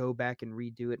also go back and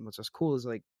redo it. And what's just cool is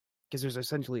like because there's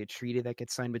essentially a treaty that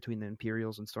gets signed between the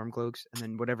Imperials and Stormcloaks, and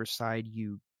then whatever side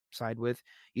you side with,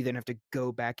 you then have to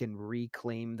go back and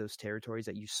reclaim those territories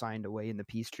that you signed away in the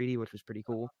peace treaty, which was pretty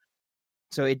cool.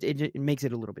 So it makes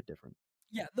it a little bit different.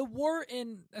 Yeah, the war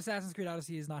in Assassin's Creed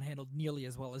Odyssey is not handled nearly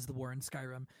as well as the war in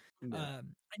Skyrim. Yeah.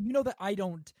 And you know that I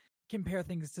don't compare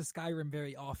things to Skyrim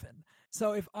very often.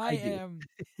 So if I do. am,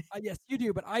 yes, you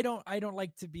do, but I don't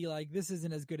like to be like this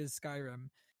isn't as good as Skyrim.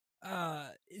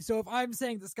 So if I'm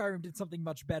saying that Skyrim did something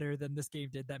much better than this game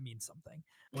did, that means something.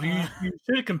 Well, you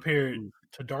should compare it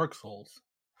to Dark Souls.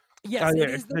 Yes, yeah,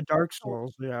 it is the Dark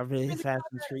Souls. Yeah, the the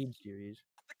Assassin's Creed series.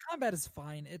 The combat is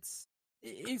fine. It's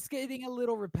getting a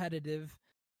little repetitive.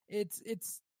 It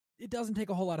doesn't take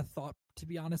a whole lot of thought, to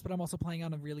be honest, but I'm also playing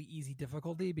on a really easy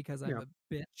difficulty because I'm a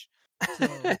bitch.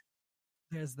 So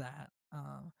there's that.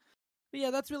 But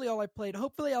yeah, that's really all I played.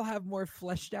 Hopefully I'll have more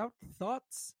fleshed out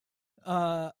thoughts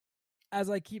as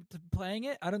I keep playing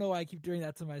it. I don't know why I keep doing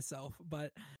that to myself,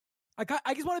 but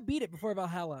I just want to beat it before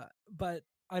Valhalla, but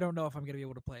I don't know if I'm going to be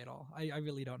able to play it all. I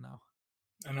really don't know.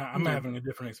 And I'm having a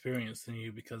different experience than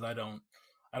you because I don't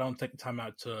take the time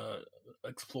out to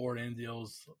explore any of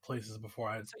those places before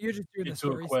I So you're just doing get the to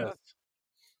a story quest. stuff?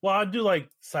 Well, I do like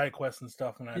side quests and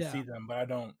stuff when I Yeah. see them,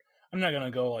 but I'm not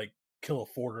gonna go like kill a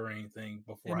fort or anything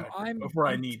before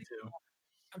I need to.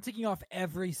 I'm taking off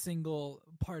every single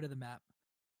part of the map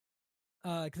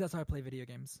because that's how I play video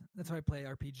games. That's how I play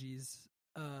RPGs.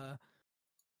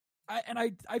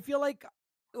 I feel like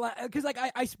because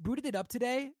I booted it up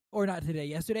today or not today,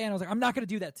 yesterday, and I was like, I'm not gonna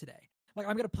do that today. Like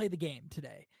I'm gonna play the game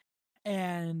today,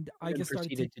 and I just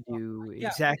proceeded to do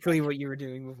exactly what you were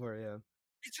doing before. Yeah,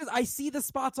 it's just I see the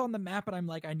spots on the map, and I'm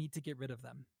like, I need to get rid of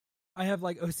them. I have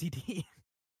like OCD.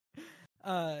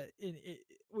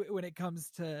 When it comes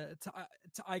to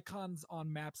icons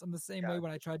on maps, I'm the same way.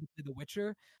 When I tried to play The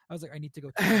Witcher, I was like, I need to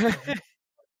go through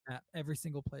map every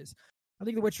single place. I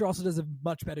think The Witcher also does a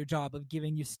much better job of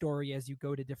giving you story as you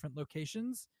go to different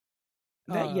locations.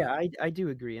 I do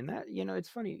agree, and that it's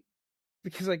funny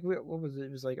because like what was it?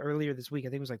 It was like earlier this week. I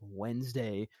think it was like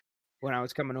Wednesday when I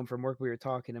was coming home from work. We were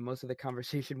talking, and most of the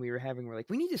conversation we were having were like,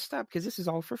 "We need to stop because this is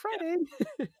all for Friday."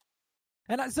 Yeah.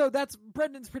 And so that's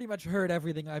Brendan's pretty much heard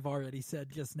everything I've already said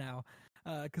just now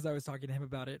because I was talking to him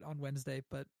about it on Wednesday.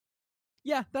 But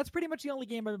yeah, that's pretty much the only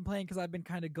game I've been playing because I've been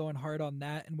kind of going hard on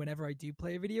that. And whenever I do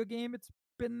play a video game, it's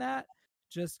been that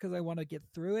just because I want to get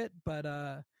through it. But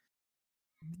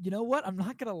you know what? I'm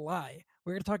not going to lie.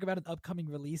 We're going to talk about an upcoming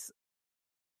release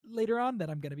later on that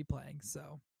I'm going to be playing.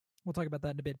 So we'll talk about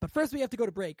that in a bit. But first, we have to go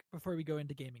to break before we go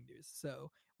into gaming news. So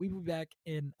we'll be back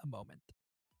in a moment.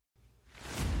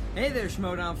 Hey there,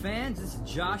 Schmodown fans. This is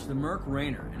Josh the Merc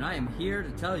Rainer, and I am here to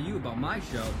tell you about my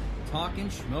show, Talkin'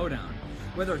 Schmodown.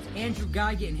 Whether it's Andrew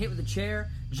Guy getting hit with a chair,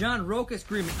 John Roca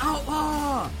screaming,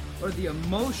 "Outlaw!" or the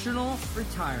emotional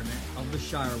retirement of the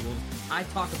Shirewolves, I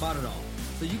talk about it all.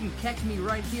 So you can catch me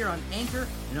right here on Anchor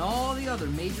and all the other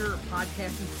major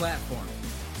podcasting platforms.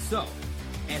 So,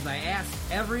 as I ask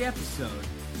every episode,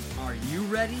 are you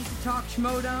ready to talk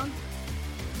Schmodown?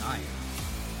 I am.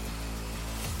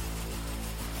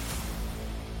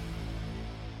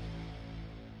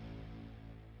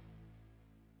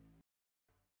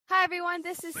 Hi everyone,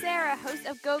 this is Sarah, host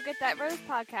of Go Get That Rose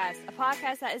podcast, a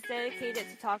podcast that is dedicated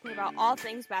to talking about all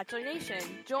things Bachelor Nation.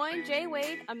 Join Jay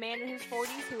Wade, a man in his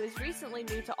 40s who is recently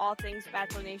new to all things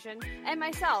Bachelor Nation, and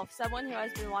myself, someone who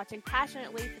has been watching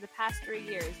passionately for the past 3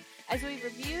 years, as we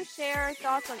review, share our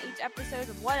thoughts on each episode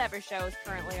of whatever show is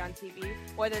currently on TV,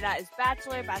 whether that is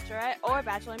Bachelor, Bachelorette, or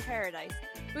Bachelor in Paradise.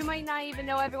 We might not even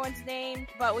know everyone's name,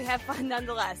 but we have fun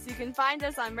nonetheless. You can find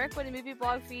us on Merkwood and Movie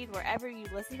Blog feed wherever you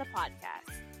listen to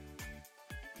podcasts.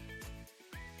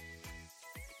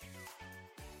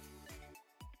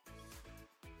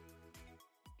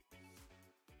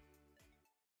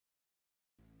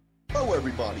 Hello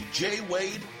everybody. Jay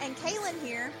Wade and Kaylin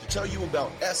here to tell you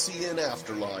about SEN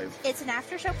Afterlive. It's an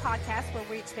after-show podcast where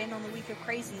we expand on the week of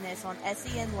craziness on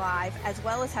SEN Live, as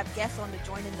well as have guests on to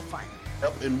join in the fun.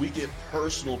 Yep, and we get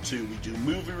personal too. We do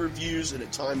movie reviews, and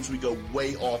at times we go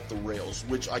way off the rails,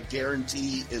 which I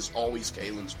guarantee is always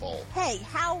Kaylin's fault. Hey,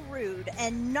 how rude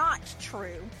and not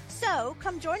true. So,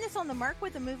 come join us on the Merc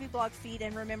with the Movie Blog feed,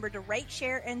 and remember to rate,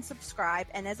 share, and subscribe,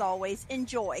 and as always,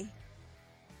 enjoy.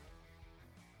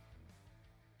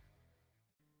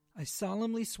 I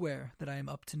solemnly swear that I am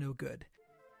up to no good.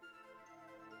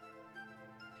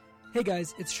 Hey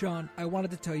guys, it's Sean. I wanted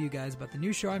to tell you guys about the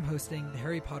new show I'm hosting, the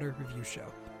Harry Potter Review Show.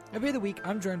 Every other week,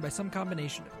 I'm joined by some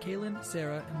combination of Kaylin,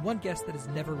 Sarah, and one guest that has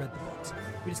never read the books.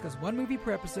 We discuss one movie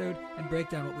per episode and break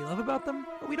down what we love about them,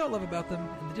 what we don't love about them,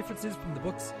 and the differences from the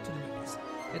books to the movies.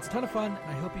 It's a ton of fun,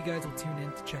 and I hope you guys will tune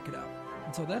in to check it out.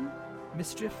 Until then,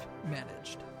 mischief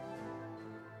managed.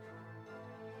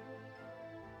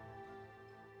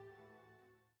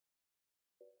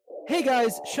 Hey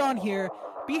guys, Sean here.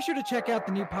 Be sure to check out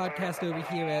the new podcast over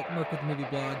here at Merc with the Movie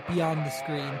Blog, Beyond the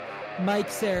Screen. Mike,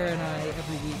 Sarah, and I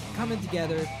every week coming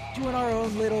together, doing our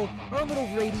own little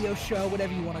radio show,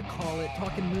 whatever you want to call it,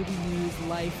 talking movie news,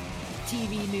 life,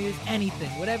 TV news, anything.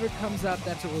 Whatever comes up,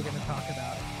 that's what we're going to talk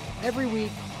about. Every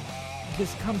week,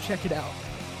 just come check it out.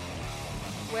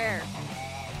 Where?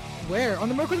 Where? On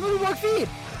the Merc with the Movie Blog feed!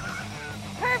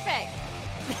 Perfect!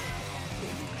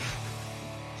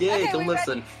 Yay, Okay, to we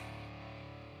listen.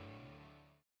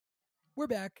 We're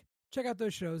back. Check out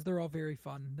those shows. They're all very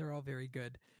fun. They're all very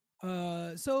good.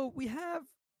 So we have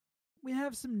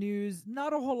some news.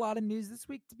 Not a whole lot of news this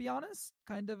week, to be honest.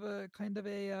 Kind of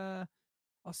a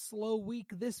slow week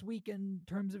this week in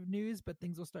terms of news, but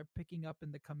things will start picking up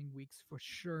in the coming weeks for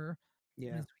sure. Yeah.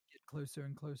 As we get closer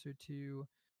and closer to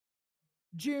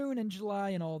June and July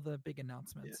and all the big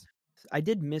announcements. I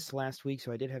did miss last week,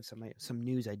 so I did have some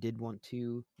news I did want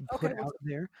to Okay, put what's out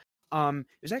there. It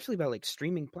was actually about like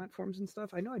streaming platforms and stuff.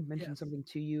 I know I'd mentioned Yes. something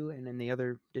to you, and in the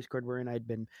other Discord we're in, I'd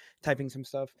been typing some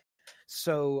stuff.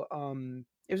 So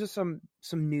it was just some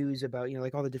news about, you know,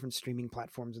 like all the different streaming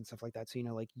platforms and stuff like that. So, you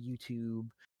know, like YouTube,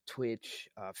 Twitch,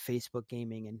 Facebook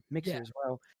gaming, and Mixer Yeah. as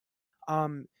well.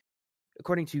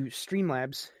 According to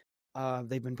Streamlabs,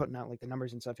 they've been putting out like the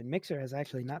numbers and stuff, and Mixer has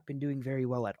actually not been doing very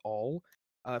well at all.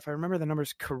 If I remember the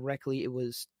numbers correctly, it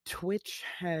was Twitch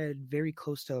had very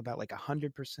close to about like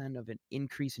 100% of an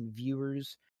increase in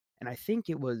viewers. And I think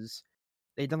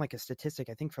they'd done like a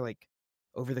statistic, I think for like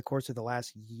over the course of the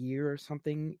last year or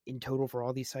something in total for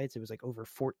all these sites, it was like over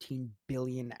 14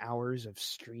 billion hours of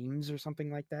streams or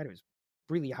something like that. It was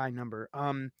a really high number.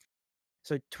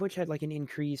 So Twitch had like an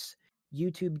increase.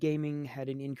 YouTube gaming had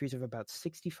an increase of about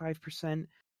 65%.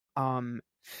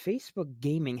 Facebook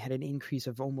gaming had an increase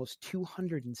of almost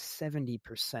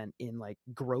 270% in like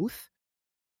growth,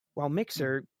 while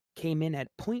Mixer came in at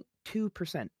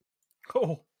 0.2%.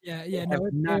 Oh, Yeah, They no,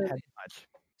 have not had much.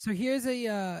 So here's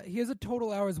a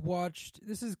total hours watched.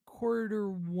 This is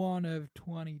Q1 of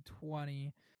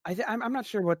 2020. I'm not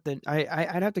sure what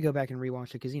I'd have to go back and rewatch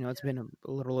it because, you know, it's been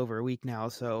a little over a week now.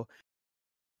 So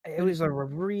it was it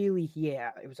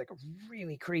was like a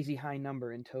really crazy high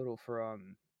number in total for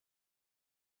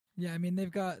Yeah, I mean they've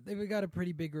got a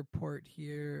pretty big report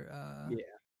here. Yeah.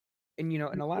 And, you know,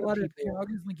 and a lot of people. I'll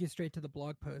just link you straight to the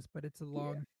blog post, but it's a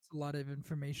lot of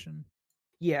information.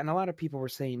 Yeah, and a lot of people were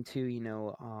saying too, you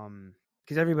know,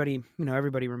 because everybody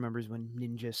remembers when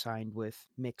Ninja signed with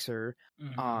Mixer,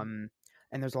 and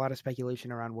there's a lot of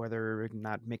speculation around whether or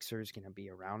not Mixer is going to be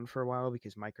around for a while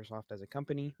because Microsoft as a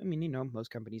company, I mean, you know,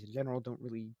 most companies in general don't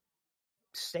really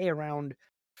stay around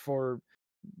for.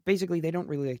 Basically, they don't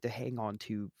really like to hang on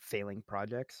to failing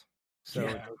projects, so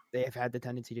they have had the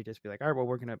tendency to just be like, all right, well,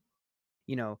 we're gonna,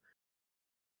 you know,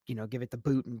 give it the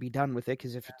boot and be done with it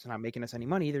because if it's not making us any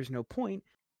money, there's no point.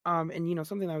 And you know,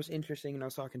 something that was interesting, and I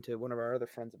was talking to one of our other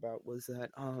friends about was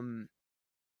that,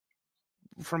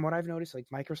 from what I've noticed, like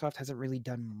Microsoft hasn't really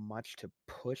done much to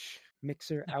push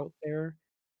Mixer out there.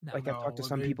 No. Like I've talked to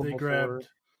some they people before.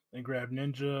 They grabbed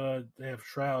Ninja. They have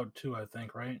Shroud too, I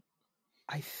think, right?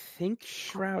 I think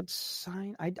Shroud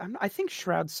signed. I think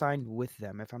Shroud signed with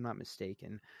them, if I'm not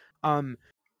mistaken.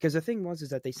 Because the thing was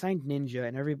that they signed Ninja,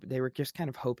 and they were just kind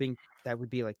of hoping that would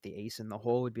be like the ace in the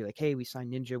hole. Would be like, hey, we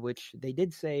signed Ninja, which they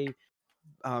did say,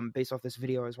 based off this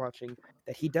video I was watching,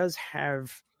 that he does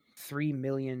have 3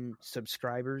 million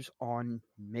subscribers on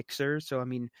Mixer. So I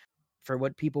mean, for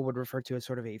what people would refer to as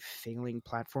sort of a failing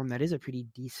platform, that is a pretty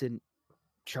decent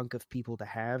chunk of people to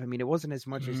have. I mean, it wasn't as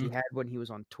much as he had when he was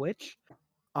on Twitch,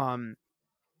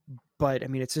 but I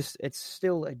mean, it's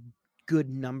still a good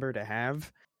number to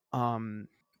have.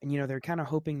 And they're kind of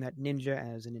hoping that Ninja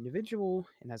as an individual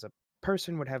and as a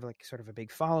person would have like sort of a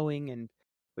big following and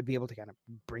would be able to kind of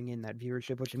bring in that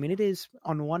viewership, which I mean, it is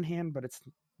on one hand, but it's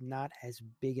not as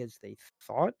big as they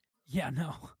thought. Yeah,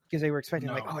 no. Because they were expecting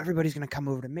like, oh, everybody's going to come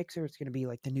over to Mixer. It's going to be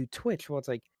like the new Twitch. Well, it's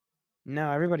like,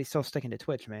 no, everybody's still sticking to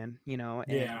Twitch, man. And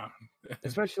Yeah.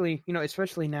 especially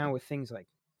now with things like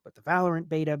with the Valorant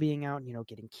beta being out,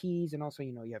 getting keys, and also,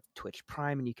 you have Twitch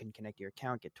Prime and you can connect your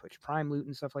account, get Twitch Prime loot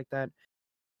and stuff like that.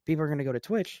 People are going to go to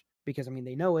Twitch because, I mean,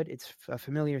 they know it. It's a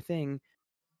familiar thing.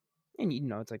 And,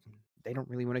 it's like they don't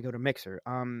really want to go to Mixer.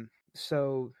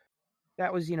 So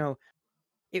that was,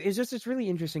 it's just this really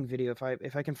interesting video.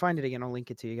 If I can find it again, I'll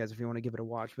link it to you guys if you want to give it a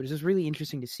watch. But it's just really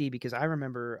interesting to see because I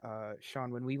remember,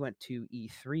 Sean, when we went to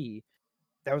E3,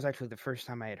 that was actually the first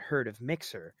time I had heard of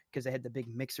Mixer because they had the big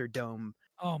Mixer Dome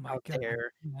out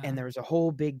there. Yeah. And there was a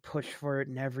whole big push for it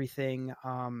and everything.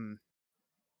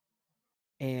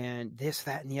 And this,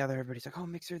 that, and the other, everybody's like, oh,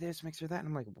 Mixer this, Mixer that. And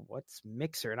I'm like, what's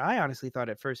Mixer? And I honestly thought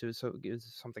at first it was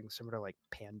something similar to like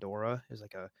Pandora. It was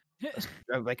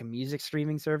like a music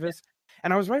streaming service.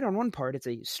 And I was right on one part. It's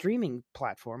a streaming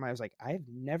platform. I was like, I've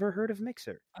never heard of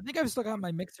Mixer. I think I've still got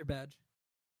my Mixer badge.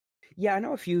 Yeah, I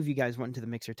know a few of you guys went to the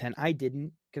Mixer 10. I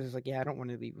didn't because I was like, yeah, I don't want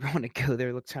to go there.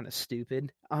 It looks kind of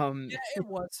stupid. Yeah, it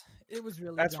was. It was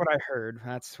really. That's dumb. What I heard.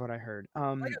 That's what I heard.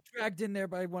 I got dragged in there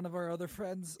by one of our other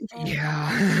friends.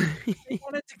 Yeah. They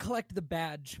wanted to collect the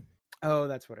badge. Oh,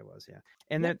 that's what it was. Yeah,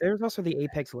 and there's also the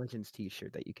Apex Legends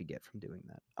T-shirt that you could get from doing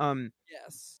that.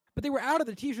 Yes, but they were out of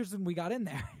the T-shirts when we got in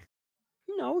there.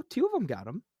 No, 2 of them got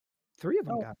them. 3 of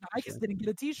them got them. I just didn't get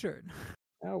a T-shirt.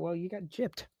 Oh well, you got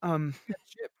gypped.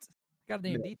 Got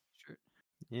an AMD T-shirt.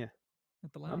 Yeah,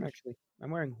 at the lounge.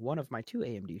 I'm wearing one of my 2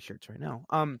 AMD shirts right now.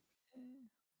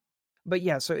 But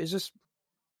yeah, so it was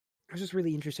just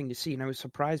really interesting to see, and I was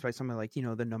surprised by some of like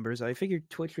the numbers. I figured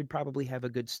Twitch would probably have a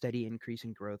good steady increase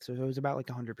in growth, so it was about like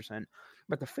 100%.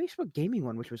 But the Facebook gaming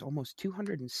one, which was almost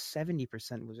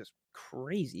 270%, was just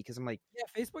crazy because I'm like, yeah,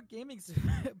 Facebook gaming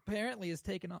apparently has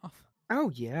taken off. Oh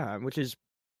yeah, which is,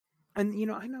 and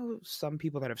I know some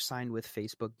people that have signed with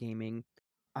Facebook gaming.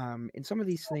 And some of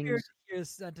these things, hear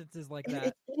sentences like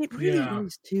that. It really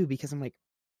is too, because I'm like,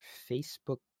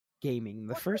 Facebook gaming.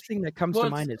 The first thing that comes to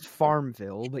mind is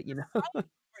Farmville, but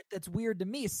that's weird to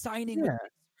me. Signing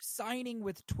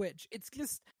with Twitch. It's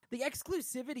just the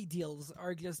exclusivity deals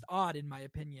are just odd in my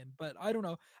opinion. But I don't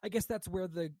know. I guess that's where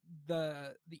the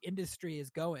industry is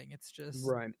going. It's just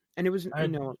right. And it was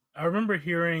I remember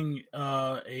hearing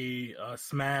a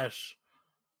Smash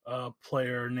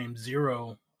player named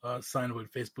Zero signed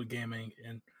with Facebook Gaming,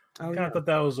 and I kind of thought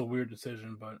that was a weird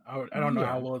decision, but I don't know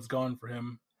how well it's going for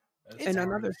him. It's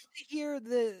weird to hear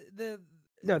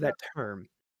that term.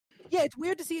 Yeah, it's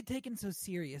weird to see it taken so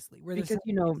seriously. Where because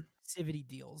there's exclusivity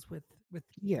deals with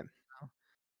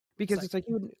because it's like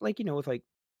you would with like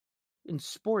in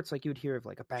sports, like you would hear of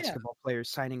like a basketball player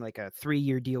signing like a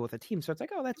 3-year deal with a team. So it's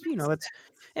like, oh, that's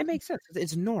it makes sense.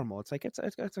 It's normal. It's like it's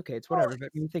okay. It's whatever. But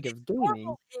when you think of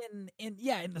gaming,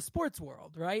 in the sports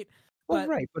world, right? Well,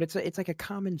 right, but it's like a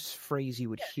common phrase you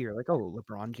would hear, like, oh,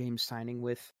 LeBron James signing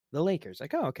with the Lakers.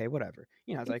 Like, oh, okay, whatever.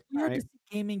 It's like, all right. To see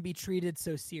gaming be treated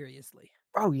so seriously.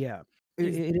 Oh yeah,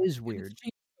 it is weird. It's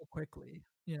changed so quickly,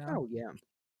 Oh yeah,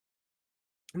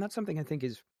 and that's something I think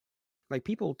is. Like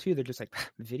people too, they're just like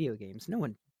video games. No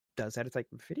one does that. It's like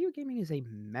video gaming is a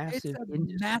massive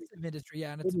industry,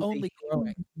 yeah, and it's only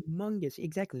growing. Humongous,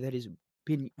 exactly. That has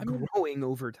been growing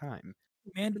over time.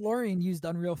 Mandalorian used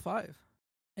Unreal 5,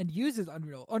 and uses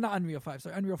Unreal, not Unreal 5,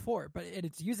 sorry, Unreal 4, but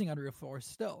it's using Unreal 4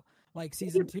 still. Like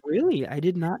season 2. Really, I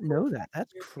did not know that.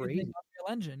 That's crazy. Unreal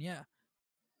Engine, yeah.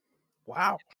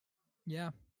 Wow.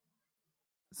 Yeah.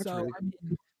 That's so really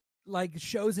cool. Like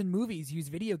shows and movies use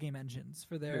video game engines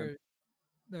for their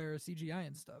CGI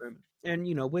and stuff.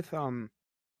 And with and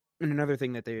another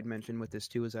thing that they had mentioned with this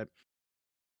too is that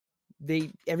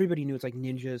everybody knew it's like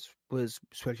Ninja was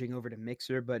switching over to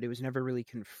Mixer, but it was never really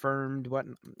confirmed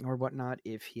whatnot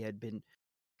if he had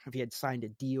signed a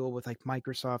deal with like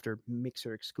Microsoft or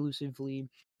Mixer exclusively,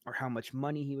 or how much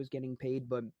money he was getting paid.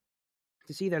 But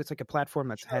to see that it's like a platform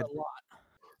that's had a lot.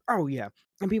 Oh yeah,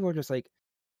 and people are just like,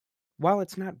 while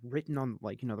it's not written on,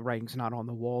 like, the writing's not on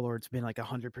the wall, or it's been like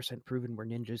 100% proven where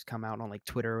Ninjas come out on like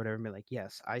Twitter or whatever and be like,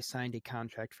 yes, I signed a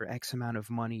contract for X amount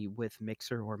of money with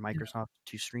Mixer or Microsoft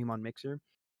to stream on Mixer.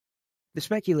 The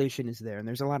speculation is there, and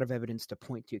there's a lot of evidence to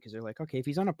point to, because they're like, okay, if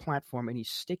he's on a platform and he's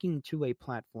sticking to a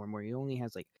platform where he only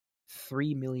has like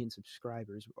 3 million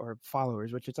subscribers or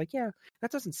followers, which it's like, yeah,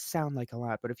 that doesn't sound like a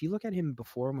lot. But if you look at him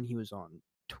before when he was on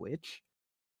Twitch,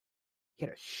 he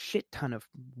had a shit ton of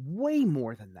way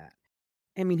more than that.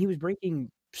 I mean, he was breaking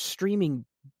streaming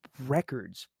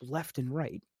records left and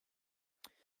right.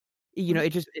 You know,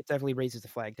 it definitely raises the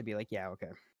flag to be like, yeah, okay.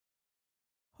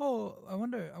 Oh, I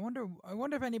wonder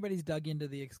if anybody's dug into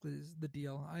the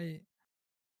deal. I'd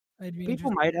be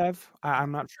People interested. might have.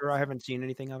 I'm not sure. I haven't seen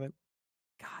anything of it.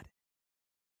 God.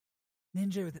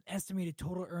 Ninja with an estimated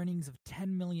total earnings of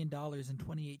 $10 million in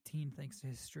 2018 thanks to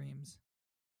his streams.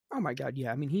 Oh my god,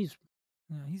 yeah. I mean, he's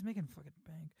making fucking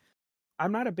bank.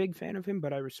 I'm not a big fan of him,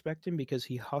 but I respect him because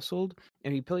he hustled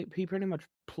and he pretty much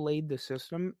played the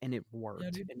system and it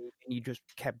worked. Dude. And he just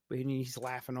kept, and he's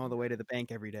laughing all the way to the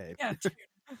bank every day. Yeah, dude.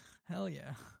 Hell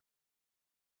yeah.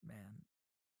 Man.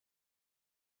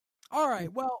 All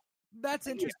right, well, that's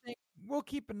interesting. We'll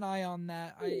keep an eye on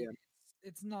that.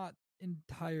 It's not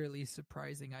entirely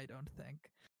surprising, I don't think.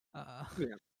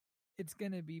 It's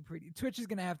gonna be pretty. Twitch is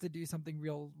gonna have to do something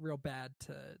real bad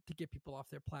to get people off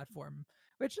their platform,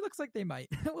 which it looks like they might.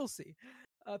 We'll see.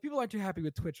 People aren't too happy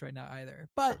with Twitch right now either.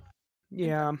 But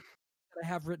yeah, that I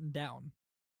have written down.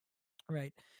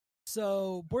 Right.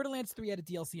 So Borderlands 3 had a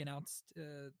DLC announced.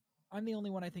 I'm the only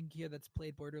one I think here that's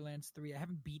played Borderlands 3. I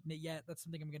haven't beaten it yet. That's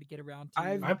something I'm going to get around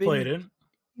to. I played it.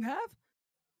 You have?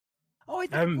 Oh, I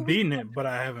haven't beaten it, but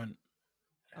I haven't.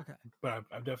 Okay. But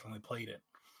I've definitely played it.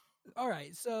 All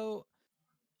right, so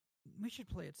we should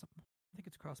play it. I think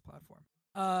it's cross-platform.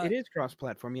 It is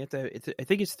cross-platform. You have to. I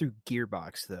think it's through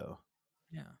Gearbox though.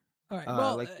 Yeah. All right.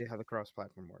 Well, like how the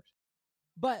cross-platform works.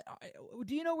 But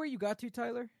do you know where you got to,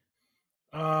 Tyler?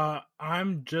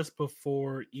 I'm just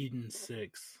before Eden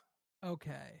 6.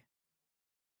 Okay.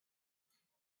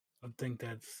 I think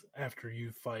that's after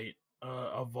you fight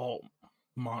a vault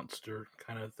monster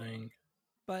kind of thing.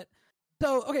 But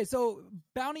so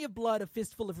Bounty of Blood: A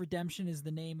Fistful of Redemption is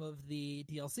the name of the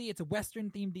DLC. It's a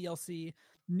Western-themed DLC.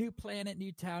 New planet,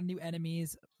 new town, new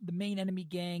enemies. The main enemy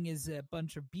gang is a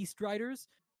bunch of Beast Riders.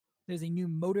 There's a new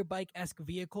motorbike-esque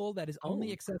vehicle that is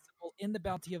only accessible in the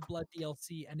Bounty of Blood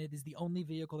DLC, and it is the only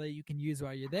vehicle that you can use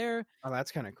while you're there. Oh,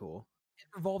 that's kind of cool. It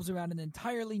revolves around an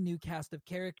entirely new cast of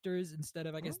characters instead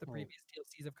of, I guess, the previous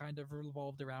DLCs have kind of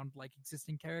revolved around like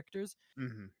existing characters.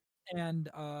 Mm-hmm. And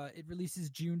it releases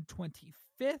June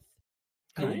 25th.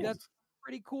 I think that's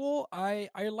pretty cool. I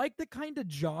like the kind of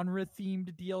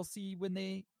genre-themed DLC when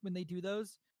they do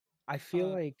those. I feel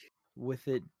like with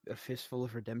it, A Fistful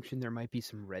of Redemption, there might be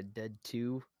some Red Dead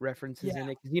 2 references in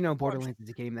it. Because, you know, Borderlands is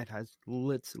a game that has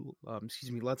lots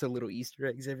of little Easter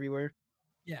eggs everywhere.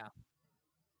 Yeah.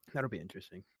 That'll be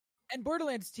interesting. And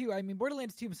Borderlands 2, I mean,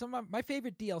 Borderlands 2, some of my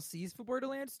favorite DLCs for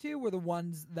Borderlands 2 were the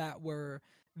ones that were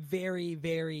very,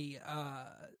 very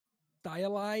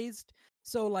stylized.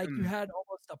 So, like, you had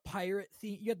almost a pirate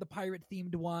theme. You had the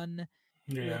pirate-themed one.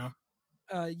 Yeah.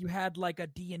 You had, like, a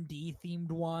D&D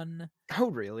themed one. Oh,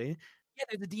 really? Yeah,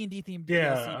 there's a D&D themed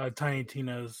DLC. Tiny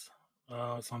Tina's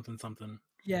something.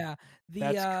 Yeah.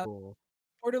 That's cool.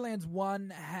 Borderlands 1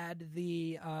 had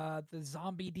the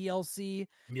zombie DLC.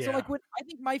 Yeah. So, like, I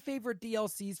think my favorite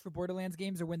DLCs for Borderlands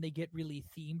games are when they get really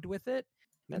themed with it.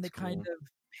 And they kind of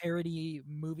parody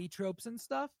movie tropes and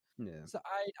stuff. Yeah. So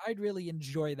I'd really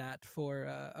enjoy that for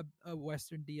a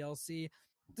Western DLC.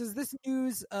 Does this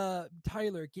news,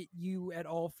 Tyler, get you at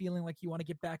all feeling like you want to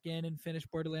get back in and finish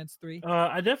Borderlands 3?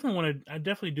 I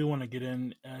definitely do want to get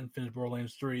in and finish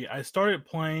Borderlands 3. I started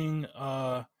playing.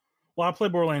 I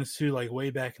played Borderlands 2 like way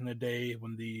back in the day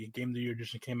when the Game of the Year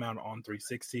edition came out on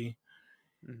 360.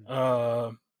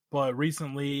 Mm-hmm. But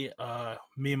recently,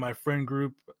 me and my friend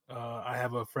group, I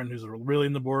have a friend who's really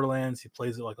into Borderlands. He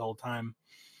plays it like all the time.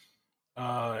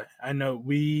 I know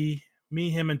me,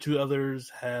 him, and two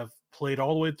others have played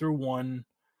all the way through 1.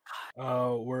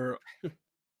 We're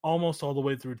almost all the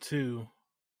way through 2.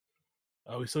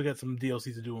 We still got some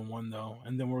DLC to do in 1 though,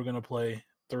 and then we're gonna play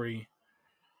 3.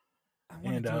 I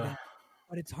want to do that,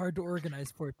 but it's hard to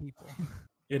organize for people.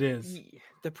 It is.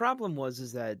 The problem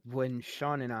is that when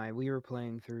Sean and we were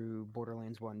playing through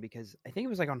Borderlands 1, because I think it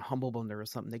was like on Humble Bundle or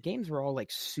something, the games were all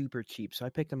like super cheap. So I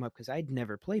picked them up because I'd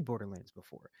never played Borderlands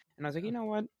before. And I was like, you know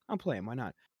what? I'll play them. Why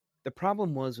not? The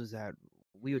problem was that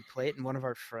we would play it and one of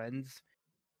our friends,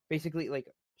 basically like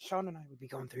Sean and I would be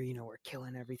going through, you know, we're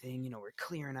killing everything, you know, we're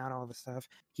clearing out all the stuff.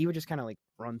 He would just kind of like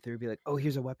run through, be like, oh,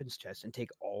 here's a weapons chest and take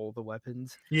all the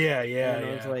weapons. Yeah. And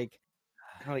I was like,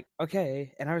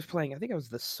 okay, and I was playing. I think I was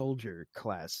the soldier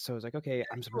class, so I was like, okay,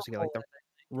 I'm supposed to get like the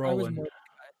Roland.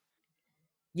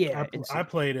 Yeah, I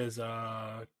played as maybe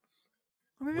I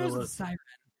was the siren.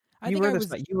 You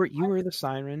were the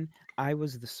siren. I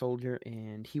was the soldier,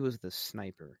 and he was the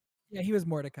sniper. Yeah, he was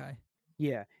Mordecai.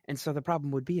 Yeah, and so the problem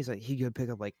would be is that he could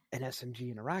pick up like an SMG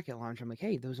and a rocket launcher. I'm like,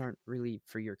 hey, those aren't really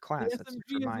for your class. The That's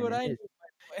SMG for mine. is what I do.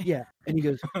 Yeah, and he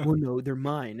goes, well, no, they're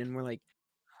mine, and we're like,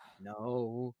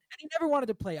 No, And he never wanted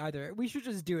to play either. We should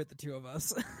just do it, the two of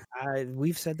us.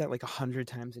 we've said that like 100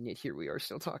 times, and yet here we are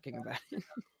still talking about it.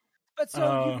 But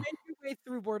so you made your way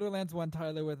through Borderlands 1,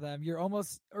 Tyler, with them. You're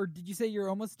almost, or did you say you're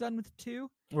almost done with 2?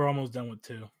 We're almost done with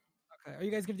 2. Okay. Are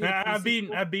you guys gonna do? I've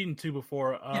beaten 2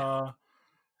 before. Yeah.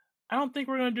 I don't think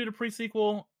we're gonna do the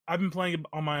pre-sequel. I've been playing it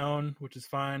on my own, which is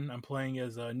fine. I'm playing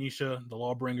as Nisha, the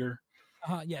Lawbringer.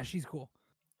 Yeah, she's cool.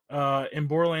 In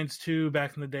Borderlands 2,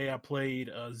 back in the day, I played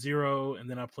Zero, and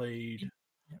then I played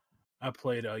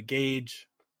Gage.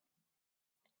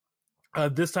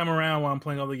 This time around, when I'm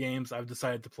playing other games, I've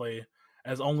decided to play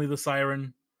as only the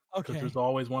Siren, because there's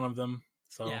always one of them.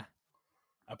 So yeah.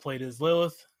 I played as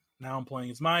Lilith. Now I'm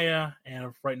playing as Maya,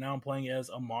 and right now I'm playing as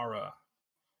Amara.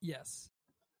 Yes.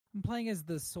 I'm playing as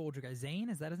the soldier guy. Zane,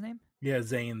 is that his name? Yeah,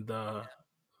 Zane.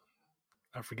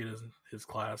 I forget his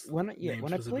class. When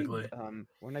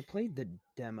I played the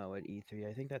demo at E3,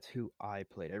 I think that's who I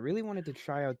played. I really wanted to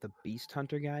try out the Beast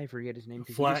Hunter guy. I forget his name.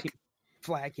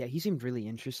 Flack. Yeah, he seemed really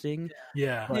interesting.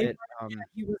 Yeah, but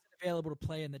he wasn't available to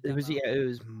play in the demo. It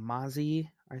was Mozzie.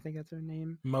 I think that's her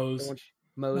name. Mose. I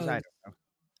don't know.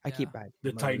 I keep buying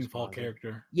the Titanfall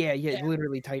character. Yeah,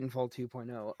 literally Titanfall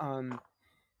 2.0.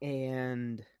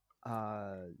 And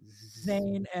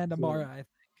Zane and Amara, I think.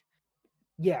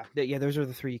 Yeah, those are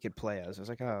the 3 you could play as. I was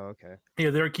like, oh, okay. Yeah,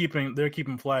 they're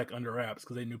keeping Flack under wraps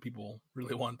because they knew people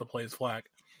really wanted to play as Flack.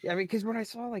 Yeah, I mean, because when I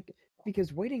saw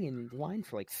because waiting in line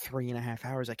for 3.5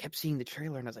 hours, I kept seeing the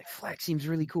trailer and I was like, Flack seems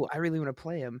really cool. I really want to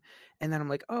play him. And then I'm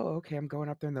like, oh, okay, I'm going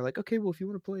up there, and they're like, okay, well, if you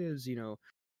want to play as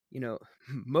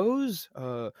Mose,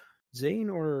 Zane,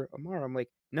 or Amara, I'm like,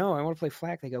 no, I want to play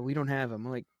Flack. They go, we don't have him.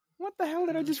 I'm like, what the hell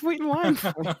did I just wait in line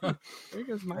for? There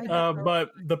goes my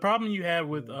but the problem you have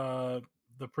with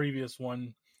the previous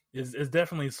one is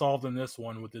definitely solved in this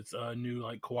one with its new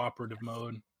cooperative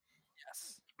mode.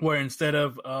 Yes. Where instead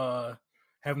of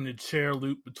having to share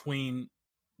loot between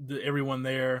everyone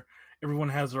there, everyone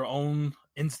has their own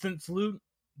instance loot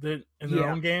in their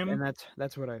own game. And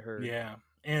that's what I heard. Yeah.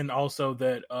 And also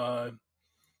that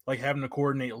having to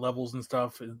coordinate levels and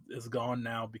stuff is gone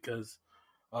now, because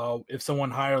if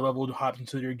someone higher level hops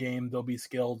into your game, they'll be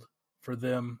skilled for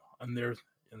them and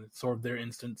sort of their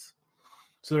instance.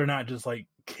 So they're not just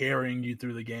carrying you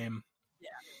through the game. Yeah.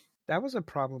 That was a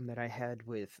problem that I had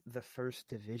with the first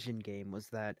Division game, was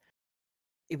that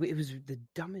it was the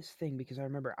dumbest thing, because I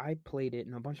remember I played it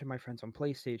and a bunch of my friends on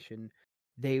PlayStation,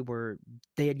 they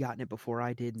had gotten it before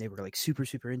I did, and they were super,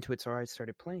 super into it. So I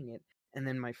started playing it. And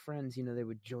then my friends, they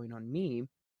would join on me.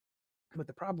 But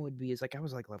the problem would be is I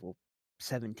was level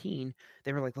 17,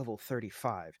 they were level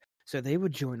 35. So they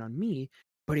would join on me,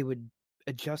 but it would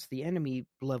adjust the enemy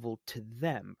level to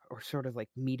them, or sort of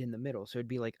meet in the middle. So it'd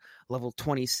be level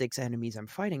 26 enemies I'm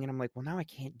fighting, and I'm like, well, now I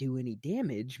can't do any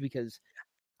damage because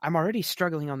I'm already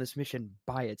struggling on this mission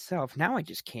by itself. Now I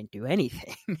just can't do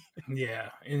anything. Yeah,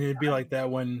 and it'd be like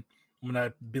that when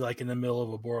I'd be in the middle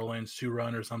of a Borderlands 2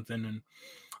 run or something, and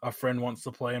a friend wants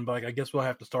to play, and be I guess we'll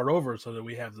have to start over so that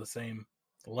we have the same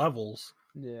levels.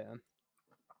 Yeah.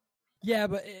 Yeah,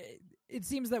 but it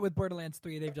seems that with Borderlands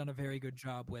 3, they've done a very good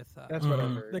job with that's what I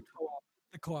heard.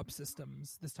 the co-op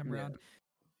systems this time around.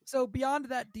 So beyond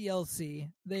that DLC,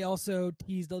 they also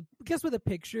teased, with a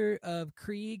picture of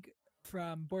Krieg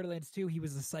from Borderlands 2. He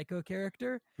was a psycho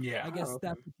character. Yeah, I guess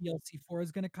that's what DLC 4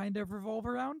 is going to kind of revolve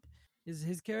around, is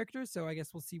his character. So I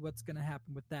guess we'll see what's going to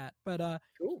happen with that. But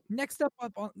cool. Next up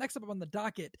on the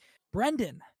docket,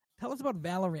 Brendan, tell us about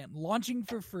Valorant launching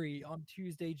for free on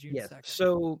Tuesday, June 2nd.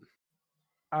 So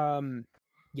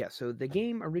so the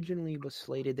game originally was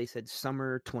slated, they said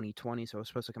summer 2020, so it was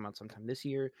supposed to come out sometime this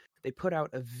year. They put out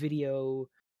a video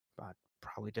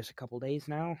probably just a couple days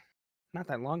now, not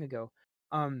that long ago.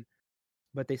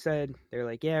 But they're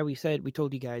like, yeah, we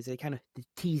told you guys. They kind of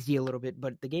teased you a little bit,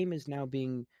 but the game is now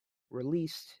being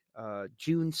released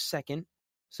June 2nd.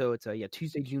 So it's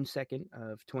Tuesday, June 2nd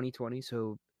of 2020.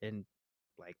 So in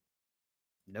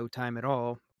no time at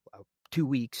all, 2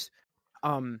 weeks,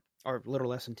 or a little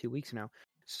less than 2 weeks now.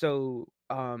 So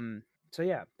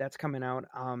that's coming out.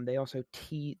 They also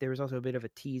there was also a bit of a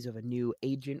tease of a new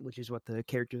agent, which is what the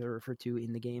characters are referred to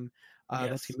in the game.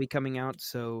 That's going to be coming out.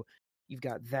 So you've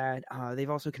got that. They've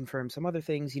also confirmed some other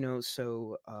things,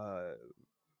 so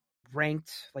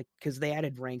ranked, because they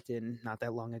added ranked in not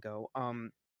that long ago.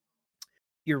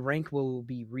 Your rank will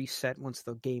be reset once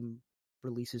the game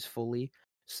releases fully.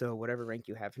 So whatever rank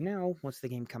you have now, once the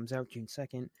game comes out June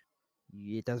 2nd,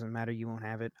 it doesn't matter, you won't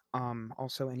have it.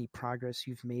 Also, any progress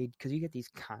you've made, because you get these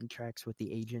contracts with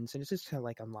the agents, and it's just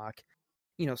to unlock,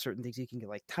 certain things. You can get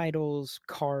titles,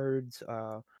 cards,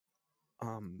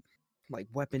 like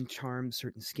weapon charms,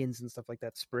 certain skins and stuff like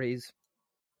that, sprays.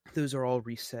 Those are all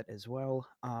reset as well.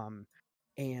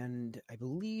 And I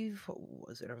believe, what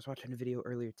was it? I was watching a video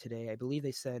earlier today. I believe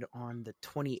they said on the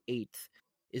 28th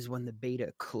is when the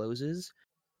beta closes,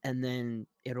 and then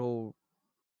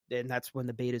that's when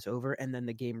the beta is over, and then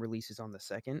the game releases on the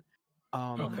 2nd.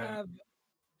 You have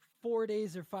 4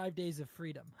 days or 5 days of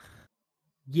freedom.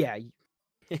 Yeah.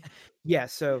 Yeah,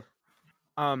 so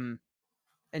as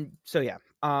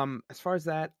far as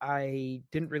that, I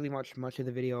didn't really watch much of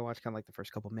the video. I watched kind of like the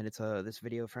first couple minutes of this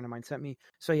video a friend of mine sent me.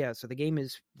 So the game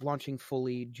is launching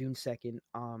fully June 2nd.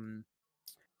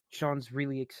 Sean's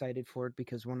really excited for it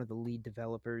because one of the lead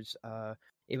developers,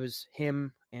 it was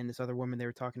him and this other woman they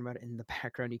were talking about. In the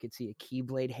background, you could see a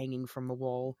Keyblade hanging from the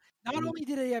wall. Not only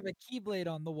did he have a Keyblade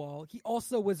on the wall, he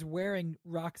also was wearing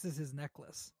Roxas's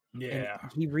necklace. Yeah.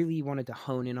 And he really wanted to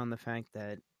hone in on the fact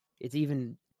that it's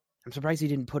even... I'm surprised he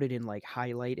didn't put it in like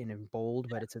highlight and in bold,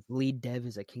 but it says lead dev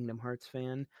is a Kingdom Hearts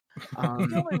fan.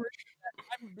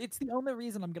 It's the only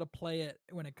reason I'm gonna play it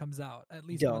when it comes out. At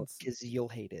least Don't, once. because you'll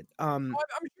hate it. I'm sure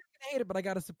you're gonna hate it, but I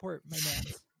gotta support my man.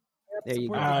 There you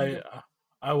go.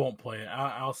 I won't play it.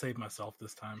 I'll save myself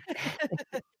this time.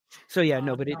 So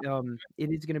but it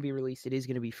is going to be released. It is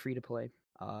going to be free to play.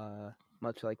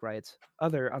 Much like Riot's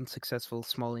other unsuccessful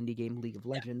small indie game, League of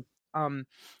Legends.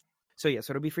 So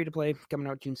it'll be free to play, coming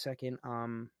out June 2nd.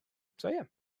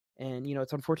 And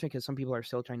it's unfortunate because some people are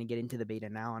still trying to get into the beta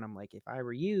now, and I'm like, if I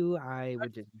were you, I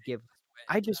would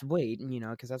just wait,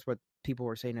 because that's what people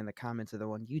were saying in the comments of the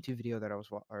one YouTube video that I was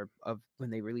of when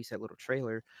they released that little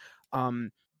trailer.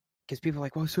 Because people are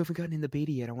like, well, so I haven't gotten in the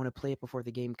beta yet. I want to play it before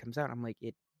the game comes out. I'm like,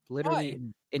 it literally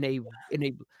in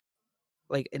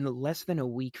less than a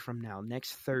week from now,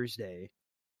 next Thursday,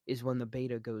 is when the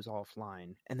beta goes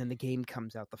offline, and then the game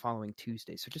comes out the following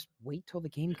Tuesday. So just wait till the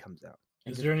game comes out.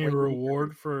 Is there any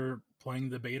reward for playing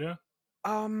the beta?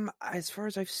 As far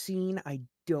as I've seen, I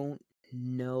don't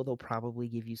know. They'll probably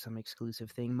give you some exclusive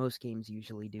thing. Most games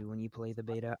usually do when you play the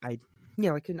beta.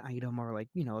 Like an item or like,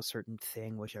 a certain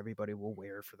thing which everybody will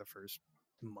wear for the first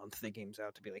month the game's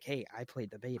out to be like, hey, I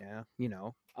played the beta,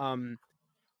 I'm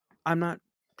not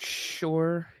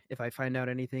sure. If I find out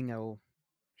anything, I'll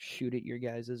shoot it your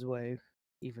guys' way,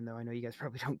 even though I know you guys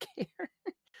probably don't care.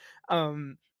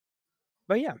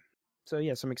 But yeah.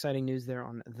 So some exciting news there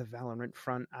on the Valorant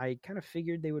front. I kind of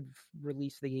figured they would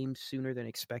release the game sooner than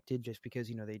expected, just because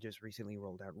they just recently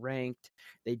rolled out Ranked.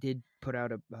 They did put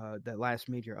out the last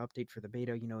major update for the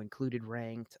beta, included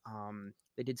Ranked.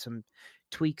 They did some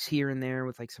tweaks here and there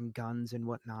with like some guns and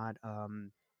whatnot.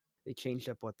 They changed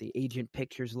up what the agent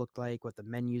pictures looked like, what the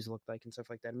menus looked like, and stuff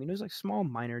like that. I mean, it was like small,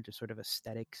 minor, just sort of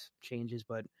aesthetics changes,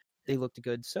 but they looked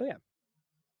good. So yeah,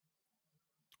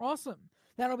 awesome.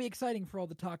 That'll be exciting for all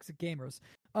the toxic gamers.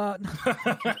 I'll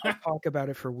talk about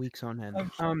it for weeks on end.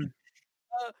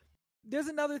 There's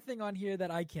another thing on here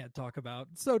that I can't talk about.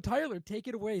 So Tyler, take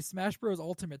it away. Smash Bros.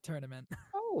 Ultimate Tournament.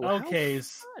 Oh, okay.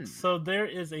 So there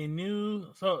is a new.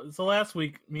 So last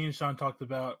week, me and Sean talked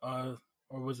about,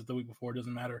 or was it the week before? It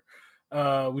doesn't matter.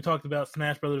 We talked about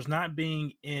Smash Brothers not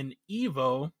being in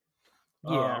Evo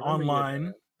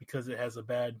online because it has a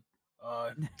bad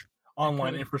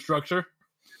online infrastructure.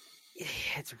 Yeah,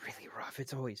 it's really rough.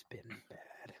 It's always been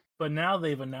bad. But now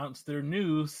they've announced their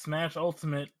new Smash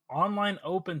Ultimate Online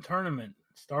Open Tournament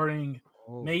starting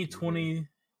May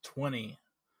 2020.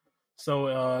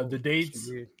 So the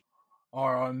dates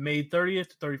are on May 30th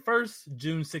to 31st,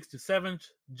 June 6th to 7th,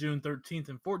 June 13th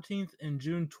and 14th, and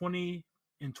June 20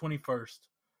 and 21st.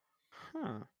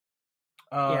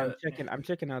 I'm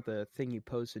checking out the thing you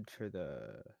posted for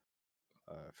the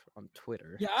on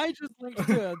Twitter. Yeah, I just linked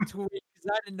to a tweet because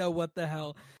I didn't know what the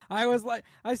hell. I was like,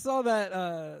 I saw that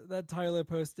that Tyler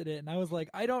posted it, and I was like,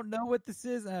 I don't know what this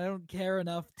is, and I don't care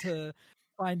enough to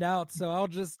find out. So I'll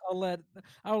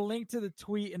link to the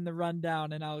tweet in the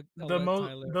rundown, and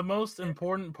the most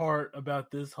important part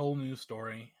about this whole news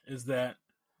story is that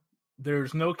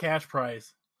there's no cash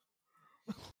prize.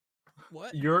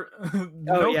 What?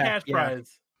 Cash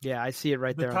prize. Yeah, I see it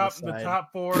right there. The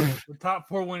top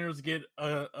four winners get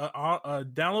a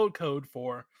download code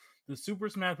for the Super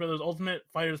Smash Bros. Ultimate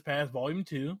Fighters Pass Volume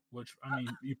 2, which I mean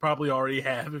you probably already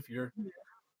have if you're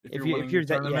and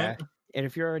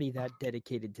if you're already that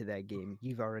dedicated to that game,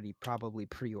 you've already probably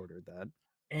pre-ordered that.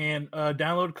 And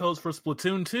download codes for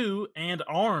Splatoon 2 and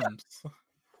ARMS.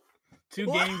 Two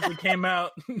games that came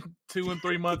out 2 and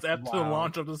 3 months after the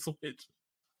launch of the Switch.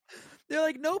 They're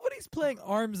like, nobody's playing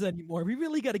ARMS anymore. We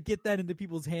really got to get that into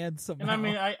people's hands somehow. And I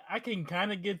mean, I can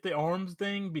kind of get the ARMS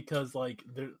thing because like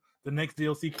the next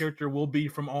DLC character will be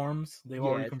from ARMS. They've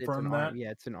already it's an confirmed that.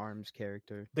 Yeah, it's an ARMS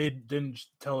character. They didn't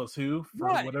tell us who for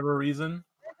Right. whatever reason.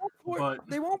 But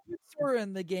They won't put Sora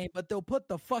in the game, but they'll put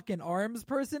the fucking ARMS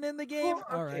person in the game. Well,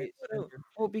 All right. okay,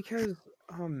 well, because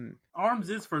ARMS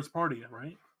is first party,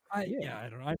 right? I yeah.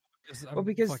 don't know. well,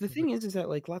 because the thing is that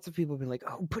like lots of people have been like,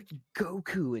 oh, put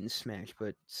Goku in Smash,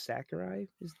 but Sakurai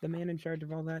is the man in charge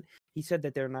of all that. He said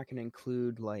that they're not going to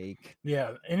include like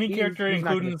Any character he's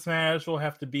not included gonna- in Smash will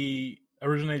have to be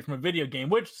originated from a video game,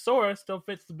 which Sora still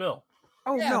fits the bill.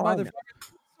 oh yeah, no, I know. motherfucker.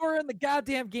 Sora in the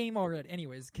goddamn game already.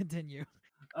 Anyways, continue.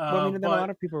 Well, I mean, then a but- lot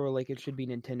of people were like, it should be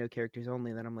Nintendo characters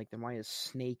only. Then I'm like, then why is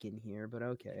Snake in here? But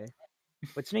okay.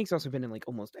 But Snake's also been in like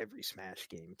almost every Smash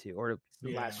game too, or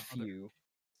the last Yeah. few.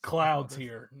 Cloud's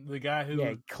here, the guy who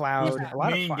Yeah, Cloud. whose A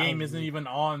lot main of game isn't even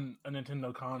on a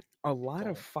Nintendo console. a lot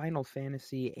of Final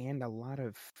Fantasy and a lot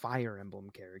of Fire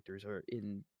Emblem characters are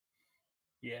in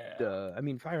Yeah, the. I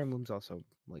mean, Fire Emblem's also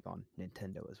like on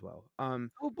Nintendo as well.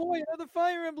 Oh boy, another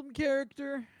Fire Emblem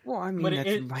character. Well, I mean, But that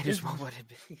it- might as it- well would have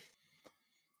been.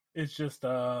 it's just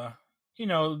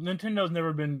Nintendo's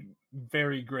never been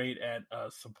very great at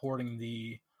supporting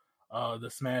the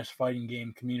Smash fighting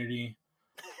game community.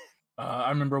 I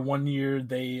remember one year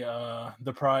they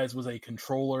the prize was a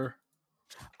controller.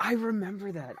 I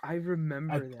remember that. I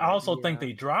remember that. I also think yeah.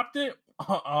 they dropped it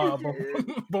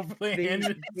before they They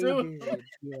handed it to him. did,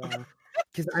 yeah.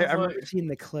 Because It's I remember like- seeing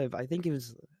the clip. I think it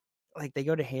was like they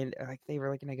go to hand, like they were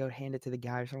like gonna go hand it to the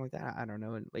guy or something like that. I don't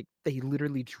know, and like they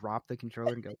literally drop the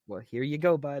controller and go, "Well, here you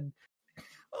go, bud."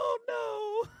 Oh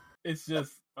no. It's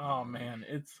just, oh man,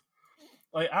 it's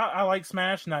like I like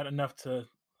Smash, not enough to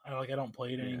I don't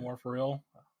play it Yeah. anymore for real.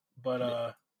 But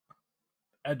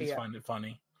I just Yeah. find it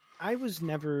funny. I was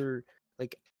never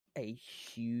like a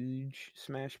huge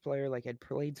Smash player. Like I'd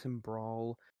played some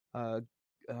Brawl. A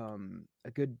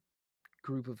good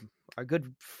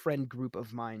friend group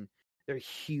of mine. They're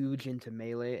huge into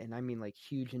Melee, and I mean like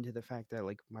huge into the fact that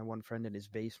like my one friend in his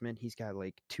basement, he's got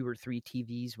like 2 or 3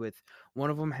 TVs with one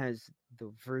of them has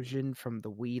the version from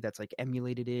the Wii that's like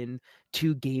emulated in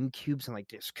 2 GameCubes and like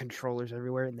just controllers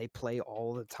everywhere, and they play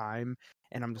all the time.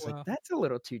 And I'm just Wow. like, that's a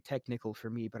little too technical for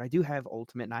me, but I do have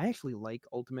Ultimate, and I actually like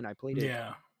Ultimate. I played it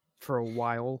Yeah, for a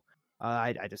while.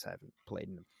 I just haven't played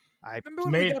in. I Remember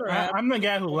when we got our app? I'm the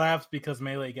guy who laughs because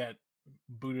Melee got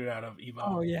booted out of Evo.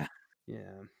 Oh yeah.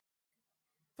 yeah.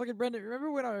 Fucking Brendan,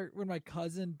 remember when my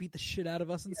cousin beat the shit out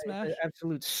of us in The Smash?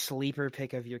 absolute sleeper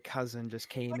pick of your cousin just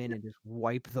came in and just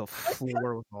wiped the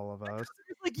floor with all of us.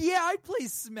 Like, yeah, I play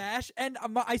Smash, and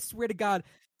I swear to God,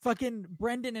 fucking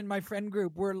Brendan and my friend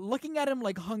group were looking at him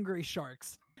like hungry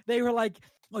sharks. They were like,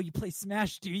 "Oh, you play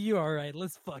Smash, do you? All right,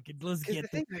 let's 'Cause get the this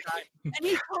thing- guy." And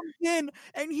he comes in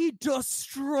and he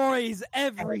destroys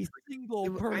every single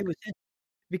I person. was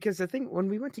because the thing when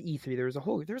we went to E3, there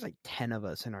was like 10 of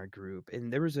us in our group,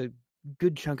 and there was a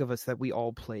good chunk of us that we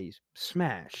all play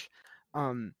Smash.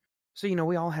 So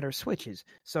we all had our Switches.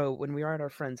 So when we were at our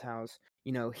friend's house,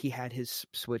 he had his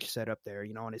Switch set up there,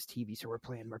 on his TV. So we're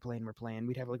playing.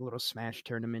 We'd have like little Smash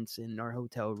tournaments in our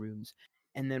hotel rooms,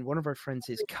 and then one of our friends,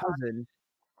 his cousin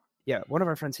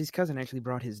actually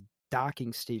brought his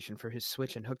docking station for his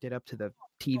Switch and hooked it up to the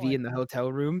TV in the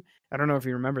hotel room. I don't know if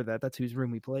you remember that. That's whose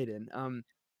room we played in.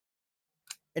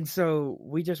 And so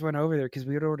we just went over there because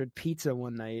we had ordered pizza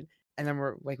one night, and then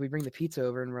we bring the pizza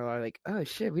over and we're like, oh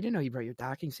shit, we didn't know you brought your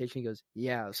docking station. He goes,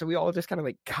 yeah. So we all just kind of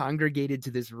like congregated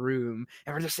to this room,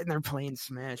 and we're just sitting there playing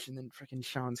Smash. And then freaking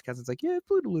Sean's cousin's like, yeah, I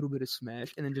played a little bit of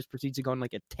Smash, and then just proceeds to go on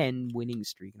like a 10 winning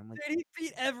streak. And I'm like, Dude, he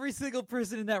beat every single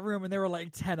person in that room, and there were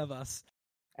like 10 of us.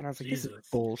 and I was like, this is Jesus.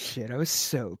 bullshit. I was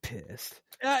so pissed.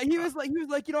 He was like,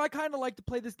 I kind of like to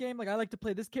play this game. Like, I like to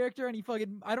play this character, and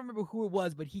I don't remember who it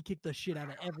was, but he kicked the shit out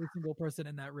of every single person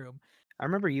in that room. I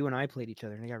remember you and I played each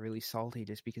other, and I got really salty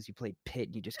just because you played Pit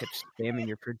and you just kept spamming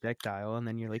your projectile, and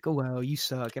then you're like, oh wow, you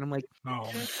suck. And I'm like, No,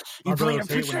 you my play brothers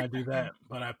a hate when I project- do that,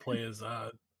 but I play as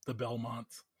the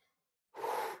Belmonts.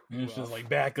 And it's just like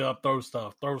back up, throw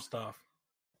stuff.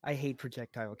 I hate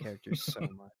projectile characters so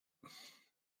much.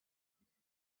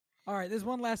 All right, there's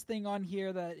one last thing on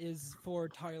here that is for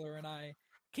Tyler and I.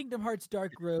 Kingdom Hearts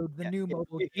Dark Road, the new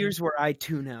mobile game. Here's where I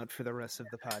tune out for the rest of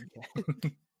the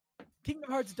podcast.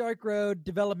 Kingdom Hearts Dark Road,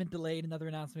 development delayed. Another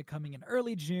announcement coming in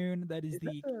early June. That is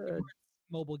the Kingdom Hearts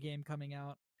mobile game coming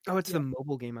out. Oh, it's the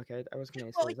mobile game. Okay, I was gonna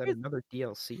say, Well, is that here's- another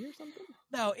DLC or something?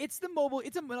 No, it's the mobile.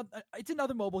 It's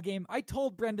another mobile game. I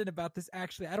told Brendan about this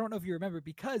actually. I don't know if you remember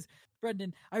because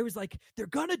Brendan, I was like, they're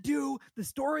gonna do the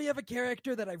story of a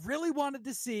character that I really wanted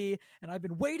to see, and I've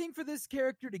been waiting for this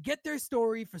character to get their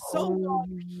story for so long.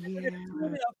 yeah. They're gonna do it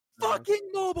in a fucking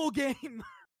mobile game.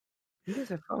 You guys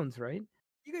have phones, right?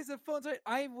 You guys have phones, right?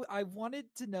 I wanted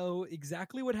to know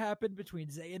exactly what happened between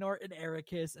Xehanort and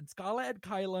Ericus and Scala and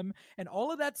Kylum and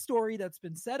all of that story that's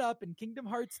been set up in Kingdom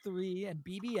Hearts 3 and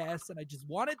BBS, and I just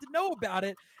wanted to know about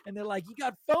it. And they're like, you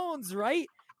got phones, right?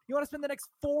 You want to spend the next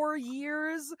 4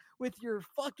 years with your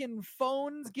fucking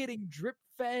phones getting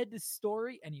drip-fed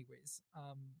story? Anyways,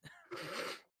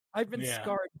 I've been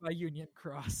scarred by Union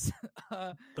Cross.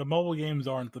 The mobile games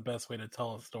aren't the best way to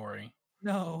tell a story.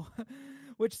 No,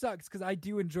 which sucks because I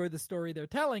do enjoy the story they're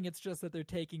telling. It's just that they're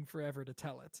taking forever to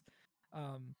tell it.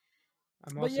 I'm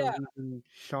also leaving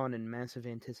Sean in massive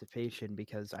anticipation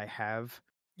because I have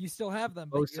you still have them.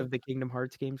 Most of the Kingdom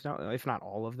Hearts games now, if not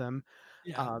all of them.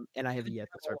 Yeah. And I have yet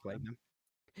to start playing them.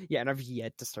 Yeah, and I've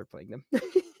yet to start playing them.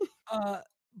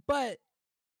 But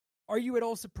are you at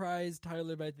all surprised,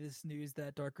 Tyler, by this news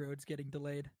that Dark Road's getting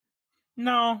delayed?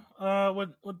 No,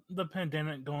 with the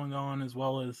pandemic going on, as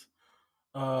well as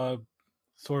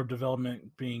sort of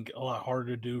development being a lot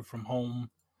harder to do from home.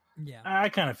 Yeah, I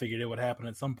kind of figured it would happen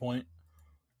at some point.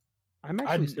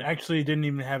 I actually didn't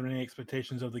even have any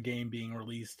expectations of the game being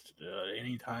released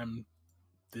anytime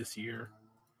this year.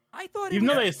 I thought, even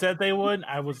though they said they would,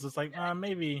 I was just like,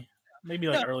 maybe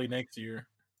like early next year.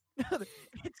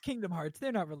 It's Kingdom Hearts;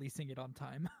 they're not releasing it on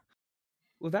time.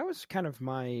 Well, that was kind of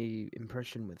my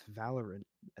impression with Valorant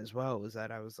as well, was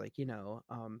that I was like, I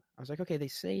was like, okay, they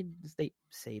said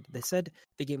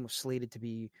the game was slated to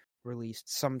be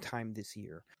released sometime this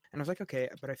year. And I was like, okay,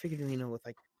 but I figured, with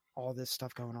like all this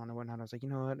stuff going on and whatnot, I was like, you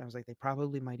know what? I was like, they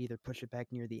probably might either push it back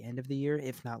near the end of the year,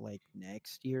 if not like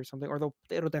next year or something, or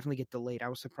it'll definitely get delayed. I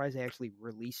was surprised they actually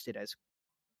released it as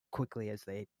quickly as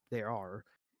they are.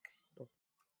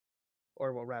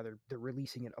 Or, well, rather, they're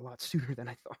releasing it a lot sooner than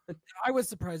I thought. I was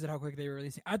surprised at how quick they were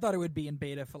releasing. I thought it would be in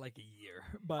beta for like a year,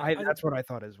 but that's what I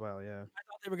thought as well. Yeah, I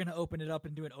thought they were going to open it up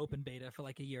and do an open beta for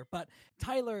like a year. But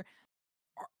Tyler,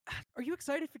 are you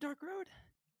excited for Dark Road?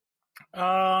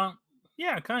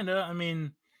 Yeah, kind of. I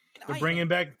mean, they're bringing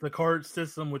back the card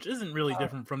system, which isn't really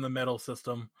different from the metal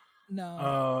system.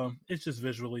 No, it's just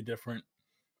visually different.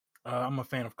 I'm a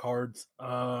fan of cards.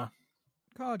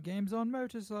 Card games on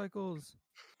motorcycles.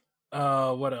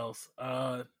 What else?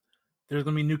 There's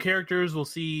gonna be new characters. We'll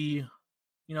see.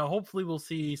 Hopefully we'll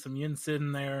see some Yin Sid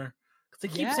in there, because they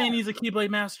keep saying he's a Keyblade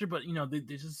master, but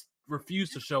they just refuse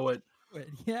to show it.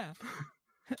 Yeah.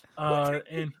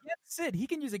 And Sid, he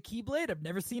can use a Keyblade. I've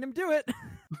never seen him do it.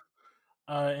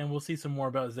 And we'll see some more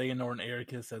about Xehanort and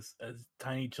Ericus as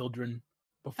tiny children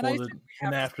before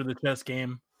and after the chess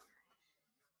game.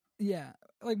 Yeah,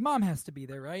 like Mom has to be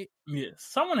there, right? Yeah,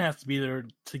 someone has to be there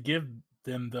to give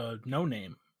them the no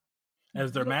name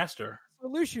as their master. So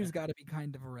Lushu's got to be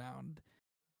kind of around.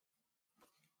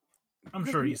 I'm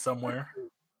sure he's somewhere.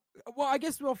 Well, I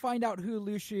guess we'll find out who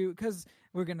Lushu, because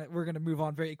we're gonna move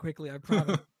on very quickly. I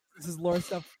promise. This is lore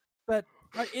stuff, but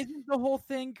isn't the whole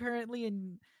thing currently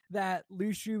in that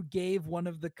Lushu gave one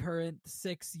of the current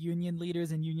 6 Union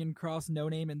leaders in Union Cross no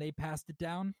name, and they passed it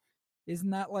down? Isn't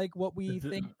that like what we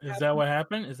think? Is that what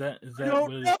happened? Is that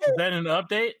an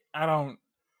update? I don't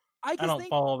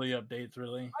follow the updates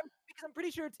really. Because I'm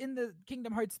pretty sure it's in the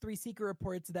Kingdom Hearts 3 secret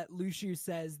reports that Lushu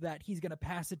says that he's going to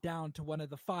pass it down to one of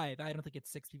the 5. I don't think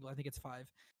it's 6 people. I think it's 5.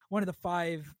 One of the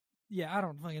 5. Yeah, I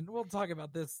don't fucking. We'll talk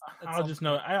about this. I'll just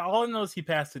know. All I know is he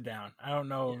passed it down. I don't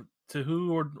know to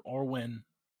who or when.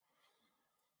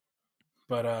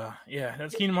 But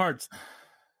that's Kingdom Hearts.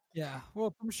 Yeah,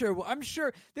 well, I'm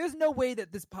sure there's no way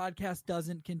that this podcast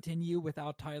doesn't continue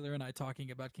without Tyler and I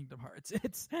talking about Kingdom Hearts.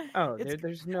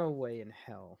 There's no way in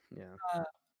hell. Yeah.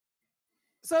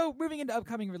 So moving into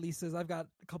upcoming releases, I've got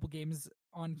a couple games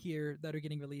on here that are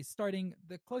getting released. Starting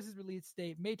the closest release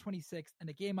date, May 26th, and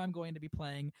a game I'm going to be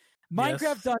playing,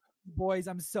 Minecraft Dungeons, boys.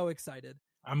 I'm so excited.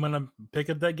 I'm gonna pick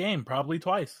up that game probably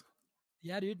twice.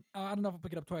 Yeah, dude. I don't know if I'll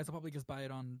pick it up twice. I'll probably just buy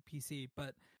it on PC,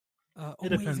 but it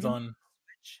depends on.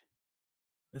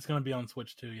 It's going to be on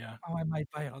Switch too, yeah. Oh, I might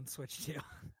buy it on Switch too.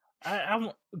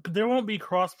 There won't be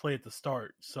crossplay at the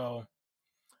start, so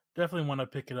definitely want to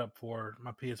pick it up for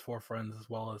my PS4 friends as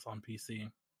well as on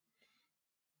PC.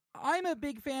 I'm a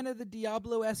big fan of the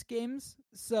Diablo-esque games,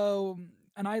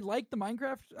 and I like the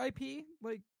Minecraft IP.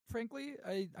 Like, frankly,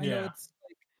 I know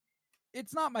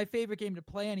it's not my favorite game to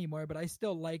play anymore, but I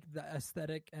still like the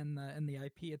aesthetic and the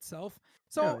IP itself.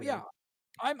 So yeah.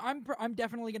 I'm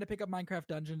definitely going to pick up Minecraft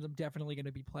Dungeons. I'm definitely going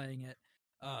to be playing it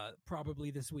probably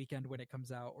this weekend when it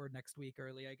comes out, or next week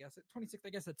early, I guess. 26th, I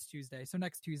guess that's Tuesday. So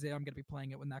next Tuesday, I'm going to be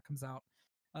playing it when that comes out.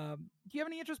 Do you have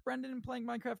any interest, Brendan, in playing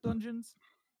Minecraft Dungeons?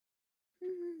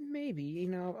 Maybe,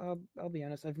 I'll be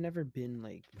honest. I've never been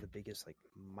like the biggest like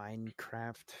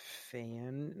Minecraft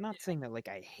fan. Not saying that like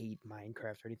I hate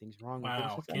Minecraft or anything's wrong with it. It's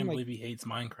Wow, just, can't believe he hates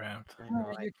Minecraft. I know,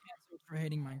 You're canceled for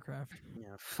hating Minecraft.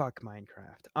 yeah, fuck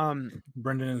Minecraft.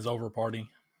 Brendan is over party.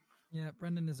 Yeah,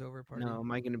 Brendan is over party. No,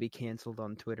 am I gonna be canceled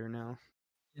on Twitter now?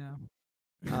 Yeah.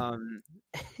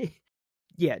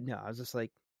 Yeah, no, I was just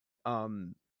like, I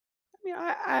mean,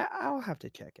 I'll have to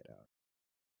check it out.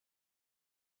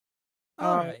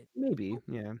 All right. Maybe,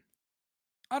 yeah.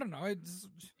 I don't know. It's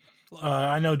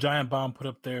I know Giant Bomb put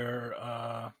up their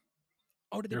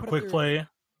did they their put up quick their- play,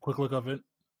 quick look of it.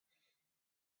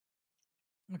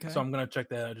 Okay. So I'm gonna check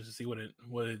that out just to see what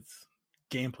its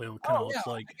gameplay kind of looks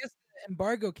like. I guess the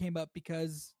embargo came up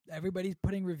because everybody's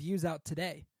putting reviews out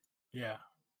today. Yeah.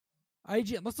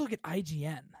 IGN. Let's look at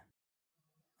IGN.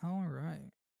 All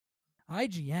right.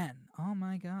 IGN. Oh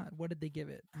my god. What did they give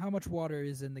it? How much water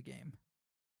is in the game?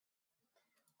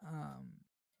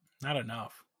 Not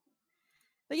enough.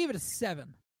 They gave it a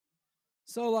 7.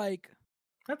 So like,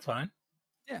 That's fine.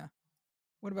 yeah.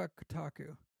 What about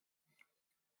Kotaku?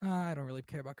 I don't really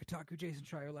care about Kotaku. Jason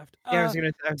Schreier left. Yeah,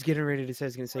 I was getting ready to say. I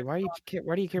was gonna say, why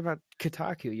do you care about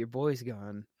Kotaku? Your boy's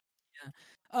gone.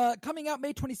 Coming out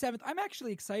May 27th. I'm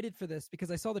actually excited for this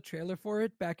because I saw the trailer for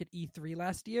it back at E3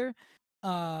 last year.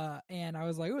 And I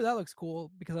was like, "Oh, that looks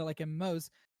cool," because I like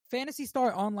MMOs. Phantasy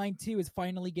Star Online 2 is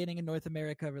finally getting a North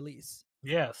America release.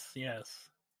 Yes.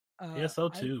 So I-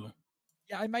 too.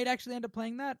 I might actually end up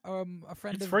playing that. A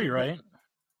friend It's of free, right?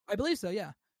 I believe so,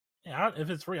 yeah. Yeah, if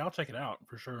it's free, I'll check it out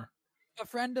for sure. A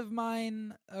friend of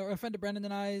mine, or a friend of Brendan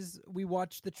and I's, we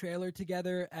watched the trailer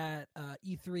together at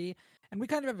E3, and we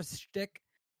kind of have a shtick.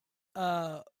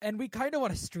 And we kind of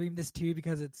want to stream this too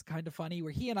because it's kind of funny.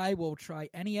 Where he and I will try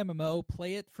any MMO,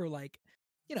 play it for like,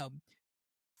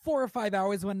 4 or 5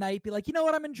 hours one night, be like, you know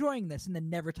what, I'm enjoying this, and then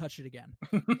never touch it again.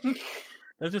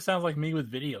 That just sounds like me with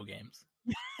video games.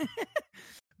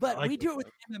 But like we do it it. with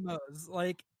MMOs.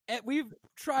 Like we've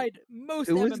tried most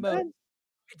Who was MMOs. that?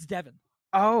 It's Devin.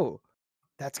 Oh,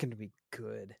 that's gonna be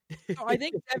good. So I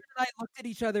think Devin and I looked at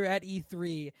each other at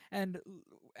E3 and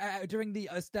during the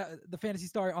Phantasy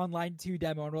Star Online 2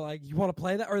 demo, and we're like, "You want to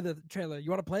play that?" Or the trailer,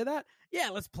 "You want to play that?" Yeah,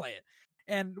 let's play it.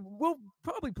 And we'll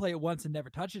probably play it once and never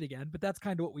touch it again. But that's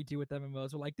kind of what we do with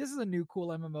MMOs. We're like, "This is a new cool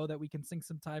MMO that we can sink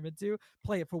some time into.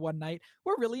 Play it for one night.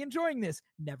 We're really enjoying this.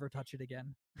 Never touch it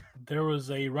again." There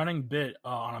was a running bit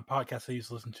on a podcast I used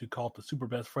to listen to called the Super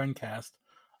Best Friend Cast.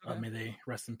 Okay. May they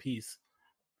rest in peace.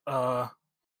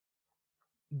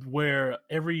 Where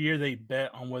every year they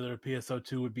bet on whether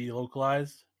PSO2 would be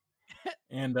localized,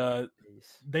 and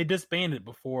they disbanded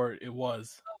before it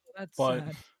was. That's But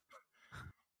sad.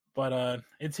 but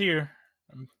it's here.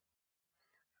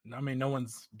 I mean, no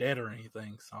one's dead or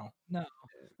anything. So No.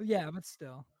 Yeah, but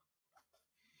still.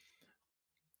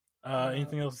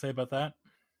 anything else to say about that?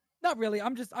 Not really.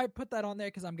 I put that on there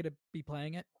because I'm gonna be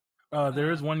playing it.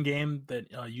 There is one game that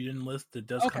you didn't list that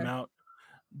does come Okay. out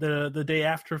the day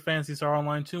after Phantasy Star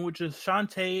Online 2, which is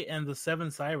Shantae and the Seven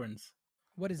Sirens.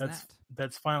 What is that?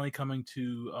 That's finally coming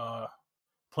to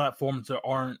platforms that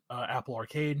aren't Apple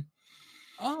Arcade.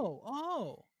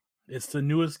 Oh. It's the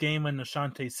newest game in the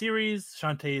Shantae series.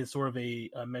 Shantae is sort of a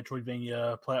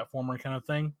Metroidvania platformer kind of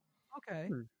thing. Okay.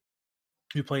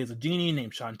 You play as a genie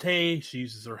named Shantae. She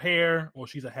uses her hair. Well,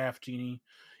 she's a half genie.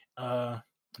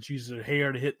 She uses her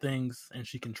hair to hit things, and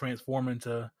she can transform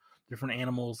into different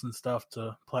animals and stuff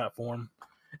to platform.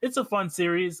 It's a fun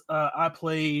series. I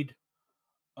played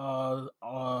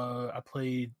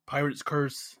Pirate's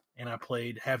Curse, and I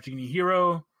played Half Genie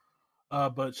Hero.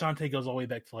 But Shantae goes all the way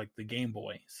back to like the Game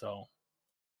Boy, so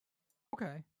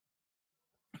Okay.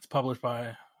 it's published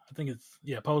by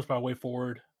published by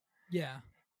WayForward, Yeah.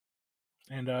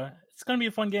 and it's gonna be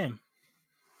a fun game.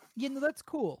 Yeah, no, that's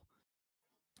cool.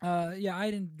 Yeah,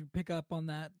 I didn't pick up on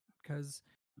that because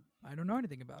I don't know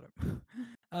anything about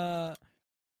it.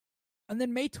 And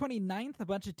then May 29th, a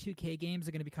bunch of 2K games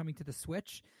are going to be coming to the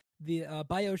Switch. The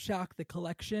BioShock, the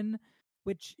collection,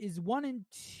 which is 1 and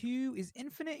 2. Is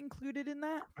Infinite included in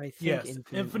that? I think Yes,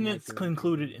 Infinite's might be-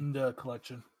 included in the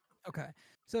collection. Okay.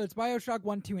 So it's BioShock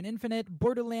 1, 2, and Infinite.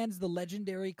 Borderlands, the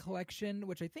Legendary Collection,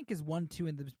 which I think is 1, 2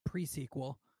 in the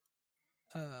pre-sequel.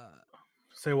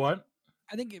 Say what?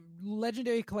 I think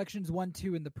Legendary Collection's 1,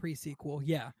 2 in the pre-sequel.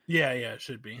 Yeah. Yeah, it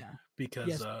should be Yeah. because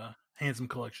Yes. Handsome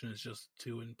Collection is just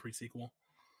 2 in pre-sequel.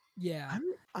 Yeah.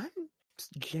 I'm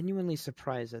genuinely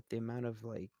surprised at the amount of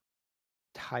like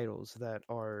titles that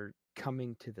are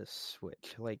coming to the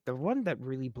Switch. Like the one that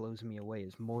really blows me away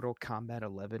is Mortal Kombat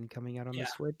 11 coming out on Yeah.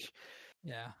 the Switch.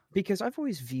 Yeah. Because I've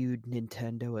always viewed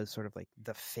Nintendo as sort of like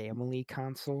the family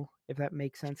console, if that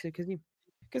makes sense. Because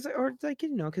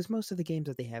most of the games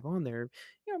that they have on there,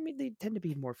 I mean, they tend to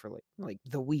be more for like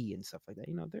the Wii and stuff like that.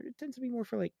 It tends to be more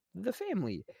for like the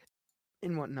family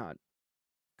and whatnot.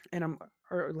 And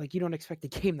you don't expect a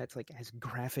game that's like as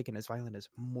graphic and as violent as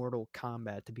Mortal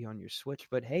Kombat to be on your Switch,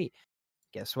 but hey,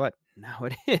 guess what? Now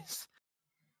it is.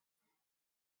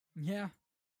 Yeah.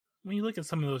 When you look at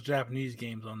some of those Japanese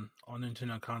games on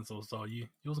Nintendo consoles, though, you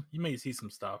may see some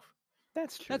stuff.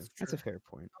 That's true. That's a fair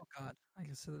point. Oh God, I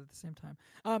guess at the same time.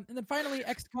 And then finally,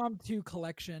 XCOM 2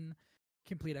 Collection,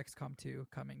 complete XCOM 2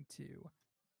 coming to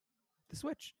the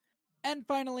Switch. And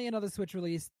finally, another Switch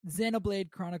release,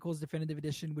 Xenoblade Chronicles Definitive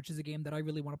Edition, which is a game that I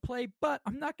really want to play, but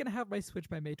I'm not going to have my Switch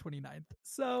by May 29th.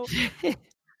 So,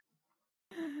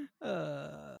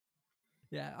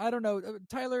 yeah, I don't know.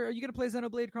 Tyler, are you going to play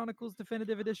Xenoblade Chronicles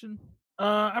Definitive Edition?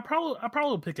 I probably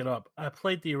will pick it up. I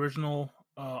played the original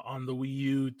on the Wii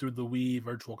U through the Wii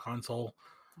Virtual Console,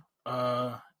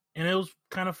 and it was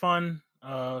kind of fun.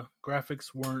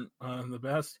 Graphics weren't the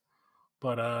best,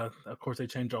 but of course they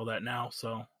changed all that now,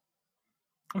 so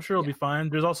I'm sure it'll be fine.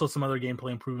 There's also some other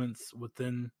gameplay improvements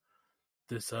within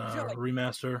this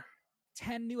remaster.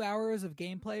 10 new hours of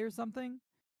gameplay or something.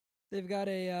 They've got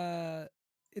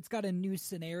it's got a new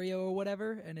scenario or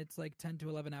whatever, and it's like 10 to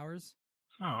 11 hours.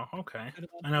 Oh, okay.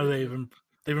 I know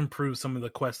they've improved some of the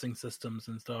questing systems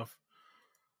and stuff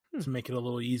to make it a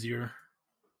little easier.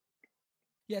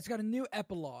 Yeah, it's got a new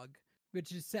epilogue,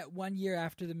 which is set 1 year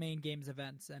after the main game's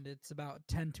events, and it's about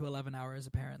 10 to 11 hours,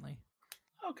 apparently.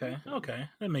 Okay.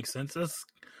 That makes sense. That's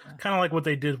kind of like what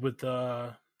they did with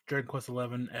Dragon Quest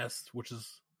XI S, which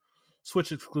is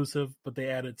Switch exclusive, but they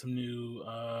added some new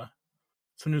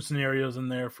scenarios in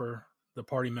there for the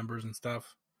party members and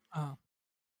stuff. Oh.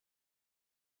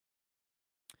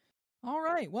 All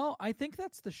right. Well, I think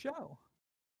that's the show.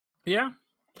 Yeah.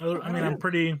 I mean, I'm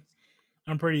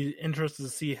pretty interested to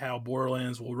see how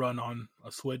Borderlands will run on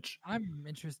a Switch. I'm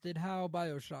interested how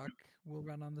BioShock will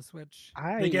run on the Switch.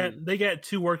 They get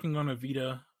two working on a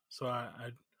Vita, so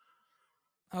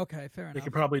okay, fair enough. They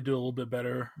could probably do a little bit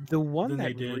better than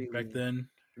they did back then.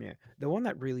 Yeah, the one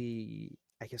that really,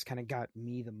 I guess, kind of got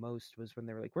me the most was when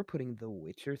they were like, "We're putting The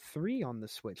Witcher 3 on the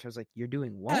Switch." I was like, "You're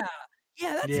doing what?"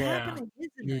 Yeah, that's happening,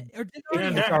 isn't it? Or did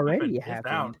it's already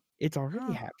happened. It's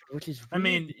already happened, which is. I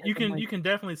mean, you can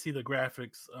definitely see the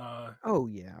graphics. Oh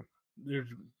yeah, the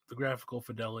graphical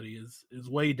fidelity is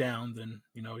way down than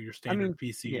your standard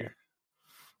PC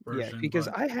version. Yeah, because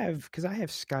I have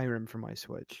Skyrim for my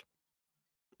Switch,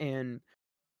 and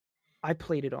I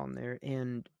played it on there,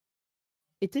 and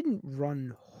it didn't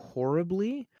run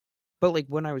horribly, but like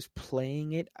when I was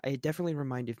playing it, it definitely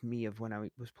reminded me of when I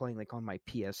was playing like on my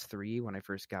PS3 when I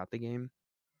first got the game.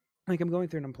 Like I'm going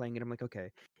through and I'm playing it, I'm like,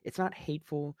 okay, it's not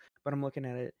hateful, but I'm looking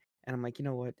at it and I'm like, you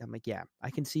know what? I'm like, yeah,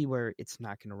 I can see where it's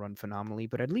not going to run phenomenally,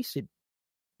 but at least it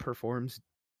performs,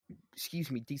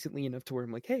 decently enough to where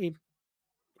I'm like, hey,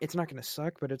 it's not going to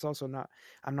suck, but it's also not,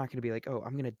 I'm not going to be like, oh,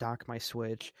 I'm going to dock my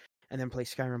Switch and then play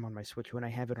Skyrim on my Switch when I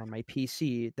have it on my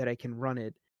PC that I can run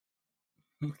it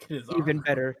even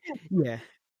better. Yeah.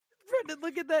 Brendan,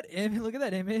 look at that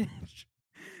image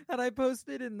that I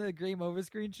posted in the Game Over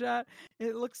screenshot.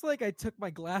 It looks like I took my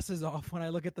glasses off when I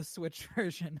look at the Switch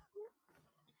version.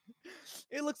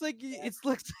 It looks like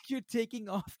you're taking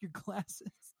off your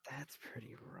glasses. That's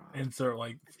pretty wrong. Insert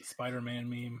like Spider-Man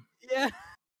meme. Yeah.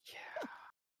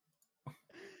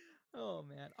 Oh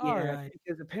man. All right.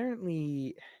 Because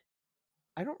apparently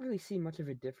I don't really see much of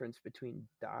a difference between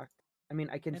docked. I mean,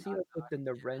 I can see that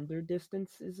the render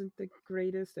distance isn't the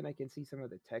greatest, and I can see some of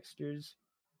the textures.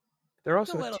 They're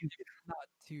also not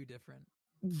too different.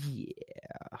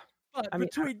 Yeah. But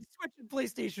between Switch and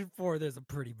PlayStation 4, there's a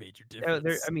pretty major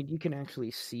difference. You can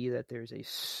actually see that there's a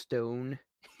stone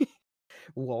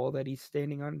wall that he's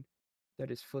standing on that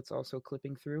his foot's also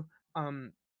clipping through.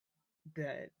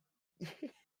 That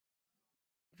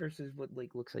versus what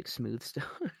looks like smooth stone.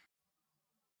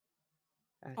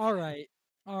 All right.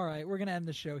 We're gonna end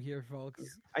the show here,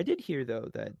 folks. I did hear though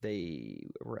that they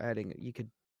were adding.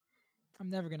 I'm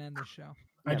never gonna end the show.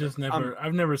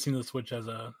 I've never seen the Switch as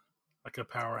a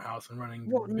powerhouse and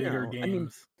running bigger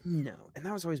games. I mean, no, and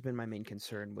that was always been my main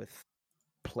concern with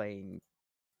playing,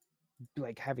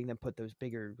 like having them put those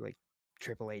bigger like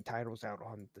AAA titles out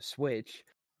on the Switch.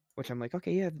 Which I'm like,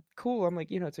 okay, yeah, cool. I'm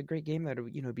like, it's a great game that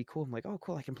would be cool. I'm like, oh,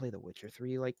 cool, I can play The Witcher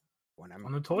 3 like when I'm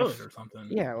on the toilet or something.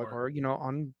 Yeah, or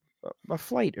on a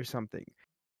flight or something.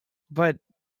 But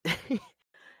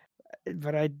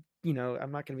I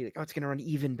I'm not going to be like, oh, it's going to run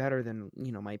even better than,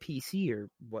 my PC or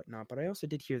whatnot. But I also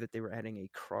did hear that they were adding a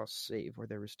cross save, or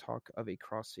there was talk of a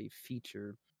cross save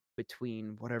feature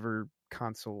between whatever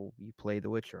console you play The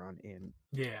Witcher on and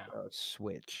Yeah.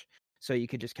 Switch. So you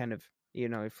could just kind of,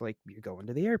 if like you're going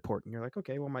to the airport and you're like,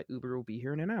 okay, well, my Uber will be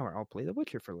here in an hour. I'll play The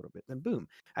Witcher for a little bit. Then boom,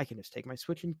 I can just take my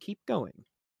Switch and keep going.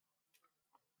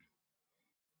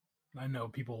 I know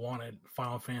people wanted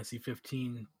Final Fantasy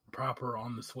 15 proper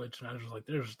on the Switch, and I was just like,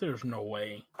 there's no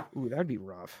way. Ooh, that'd be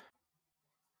rough.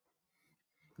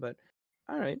 But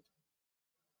all right,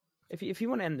 if you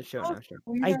want to end the show now, sure.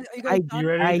 You guys You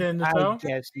ready to end the show? I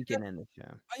guess you can end the show.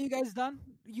 Are you guys done?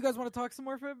 You guys want to talk some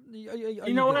more?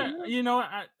 You know what?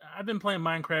 I've been playing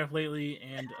Minecraft lately,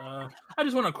 and I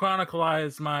just want to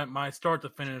chronicleize my start to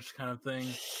finish kind of thing.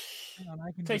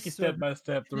 Take you step by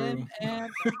step through.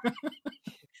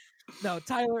 No,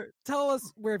 Tyler, tell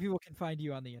us where people can find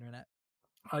you on the internet.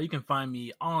 You can find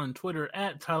me on Twitter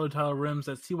at TylerRims.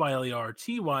 That's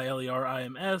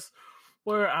TylerRims,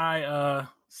 where I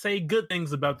say good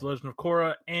things about The Legend of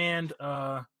Korra, and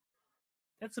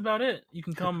that's about it. You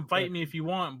can come fight me if you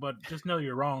want, but just know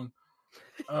you're wrong.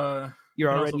 You're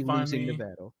already losing the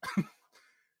battle.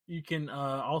 You can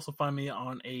also find me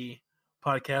on a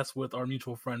podcast with our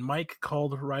mutual friend Mike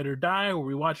called Ride or Die, where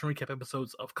we watch and recap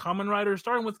episodes of Kamen Rider,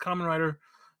 starting with Kamen Rider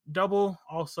Double.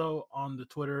 Also on the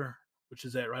Twitter, which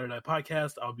is at Ride or Die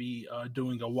Podcast, I'll be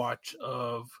doing a watch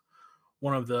of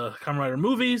one of the Kamen Rider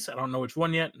movies. I don't know which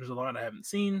one yet. There's a lot I haven't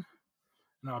seen,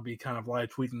 and I'll be kind of live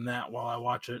tweeting that while I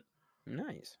watch it.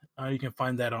 Nice. You can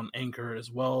find that on Anchor as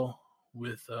well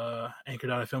with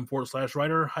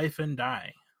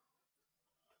anchor.fm/Rider-Die.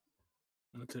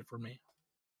 That's it for me.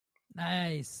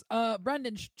 Nice.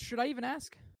 Brendan, should I even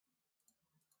ask?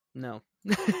 No.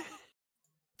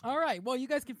 All right. Well, you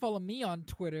guys can follow me on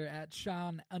Twitter at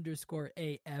Sean_AFK.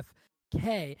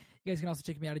 You guys can also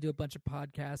check me out. I do a bunch of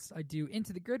podcasts. I do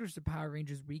Into the Grid, which is a Power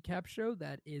Rangers recap show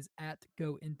that is at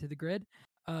Go Into the Grid.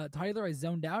 Tyler, I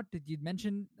zoned out. Did you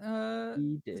mention?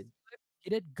 He did.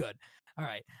 You did? Good. All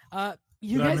right.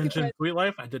 Did I mention Sweet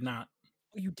Life? I did not.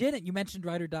 You didn't. You mentioned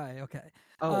Ride or Die. Okay.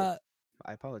 Oh,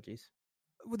 my apologies.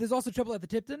 Well, there's also Trouble at the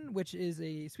Tipton, which is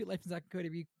a Sweet Life and Zack and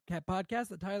Cody recap podcast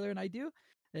that Tyler and I do.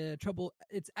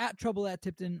 It's at Trouble at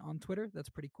Tipton on Twitter. That's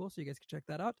pretty cool, so you guys can check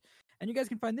that out. And you guys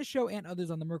can find this show and others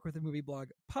on the Merc with a Movie blog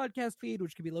podcast feed,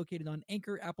 which can be located on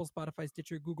Anchor, Apple, Spotify,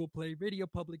 Stitcher, Google Play, Radio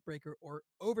Public, Breaker, or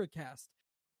Overcast.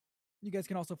 You guys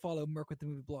can also follow Merc with the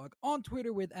Movie blog on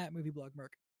Twitter with @MovieBlogMerc.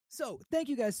 So thank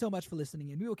you guys so much for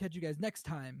listening, and we will catch you guys next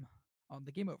time on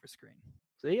the Game Over screen.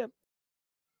 See ya.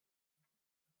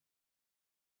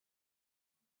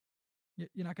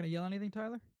 You're not going to yell anything,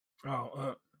 Tyler?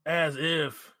 Oh, as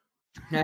if.